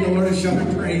we give the Lord a shout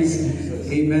of praise.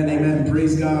 Amen. Amen.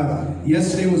 Praise God.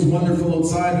 Yesterday was wonderful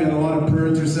outside. We had a lot of prayer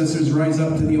intercessors rise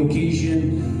up to the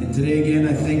occasion. And today again,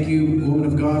 I thank you, woman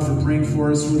of God, for praying for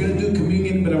us. We're going to do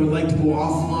communion, but I would like to go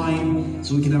offline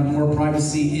so we can have more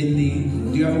privacy in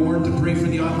the... Do you have a word to pray for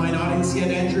the online audience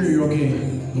yet, Andrew? You're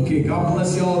okay? Okay. God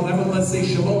bless you all. Everyone, let's say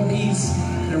shalom, peace.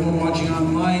 Everyone watching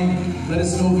online, let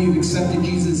us know if you've accepted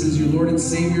Jesus as your Lord and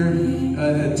Savior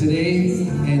today,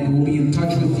 and we'll be in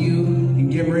touch with you.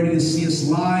 And get ready to see us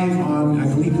live on, I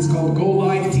believe it's called Go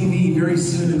Live TV, very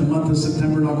soon in the month of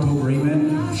September and October.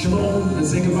 Amen. Shalom.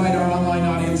 Let's say goodbye to our online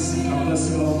audience.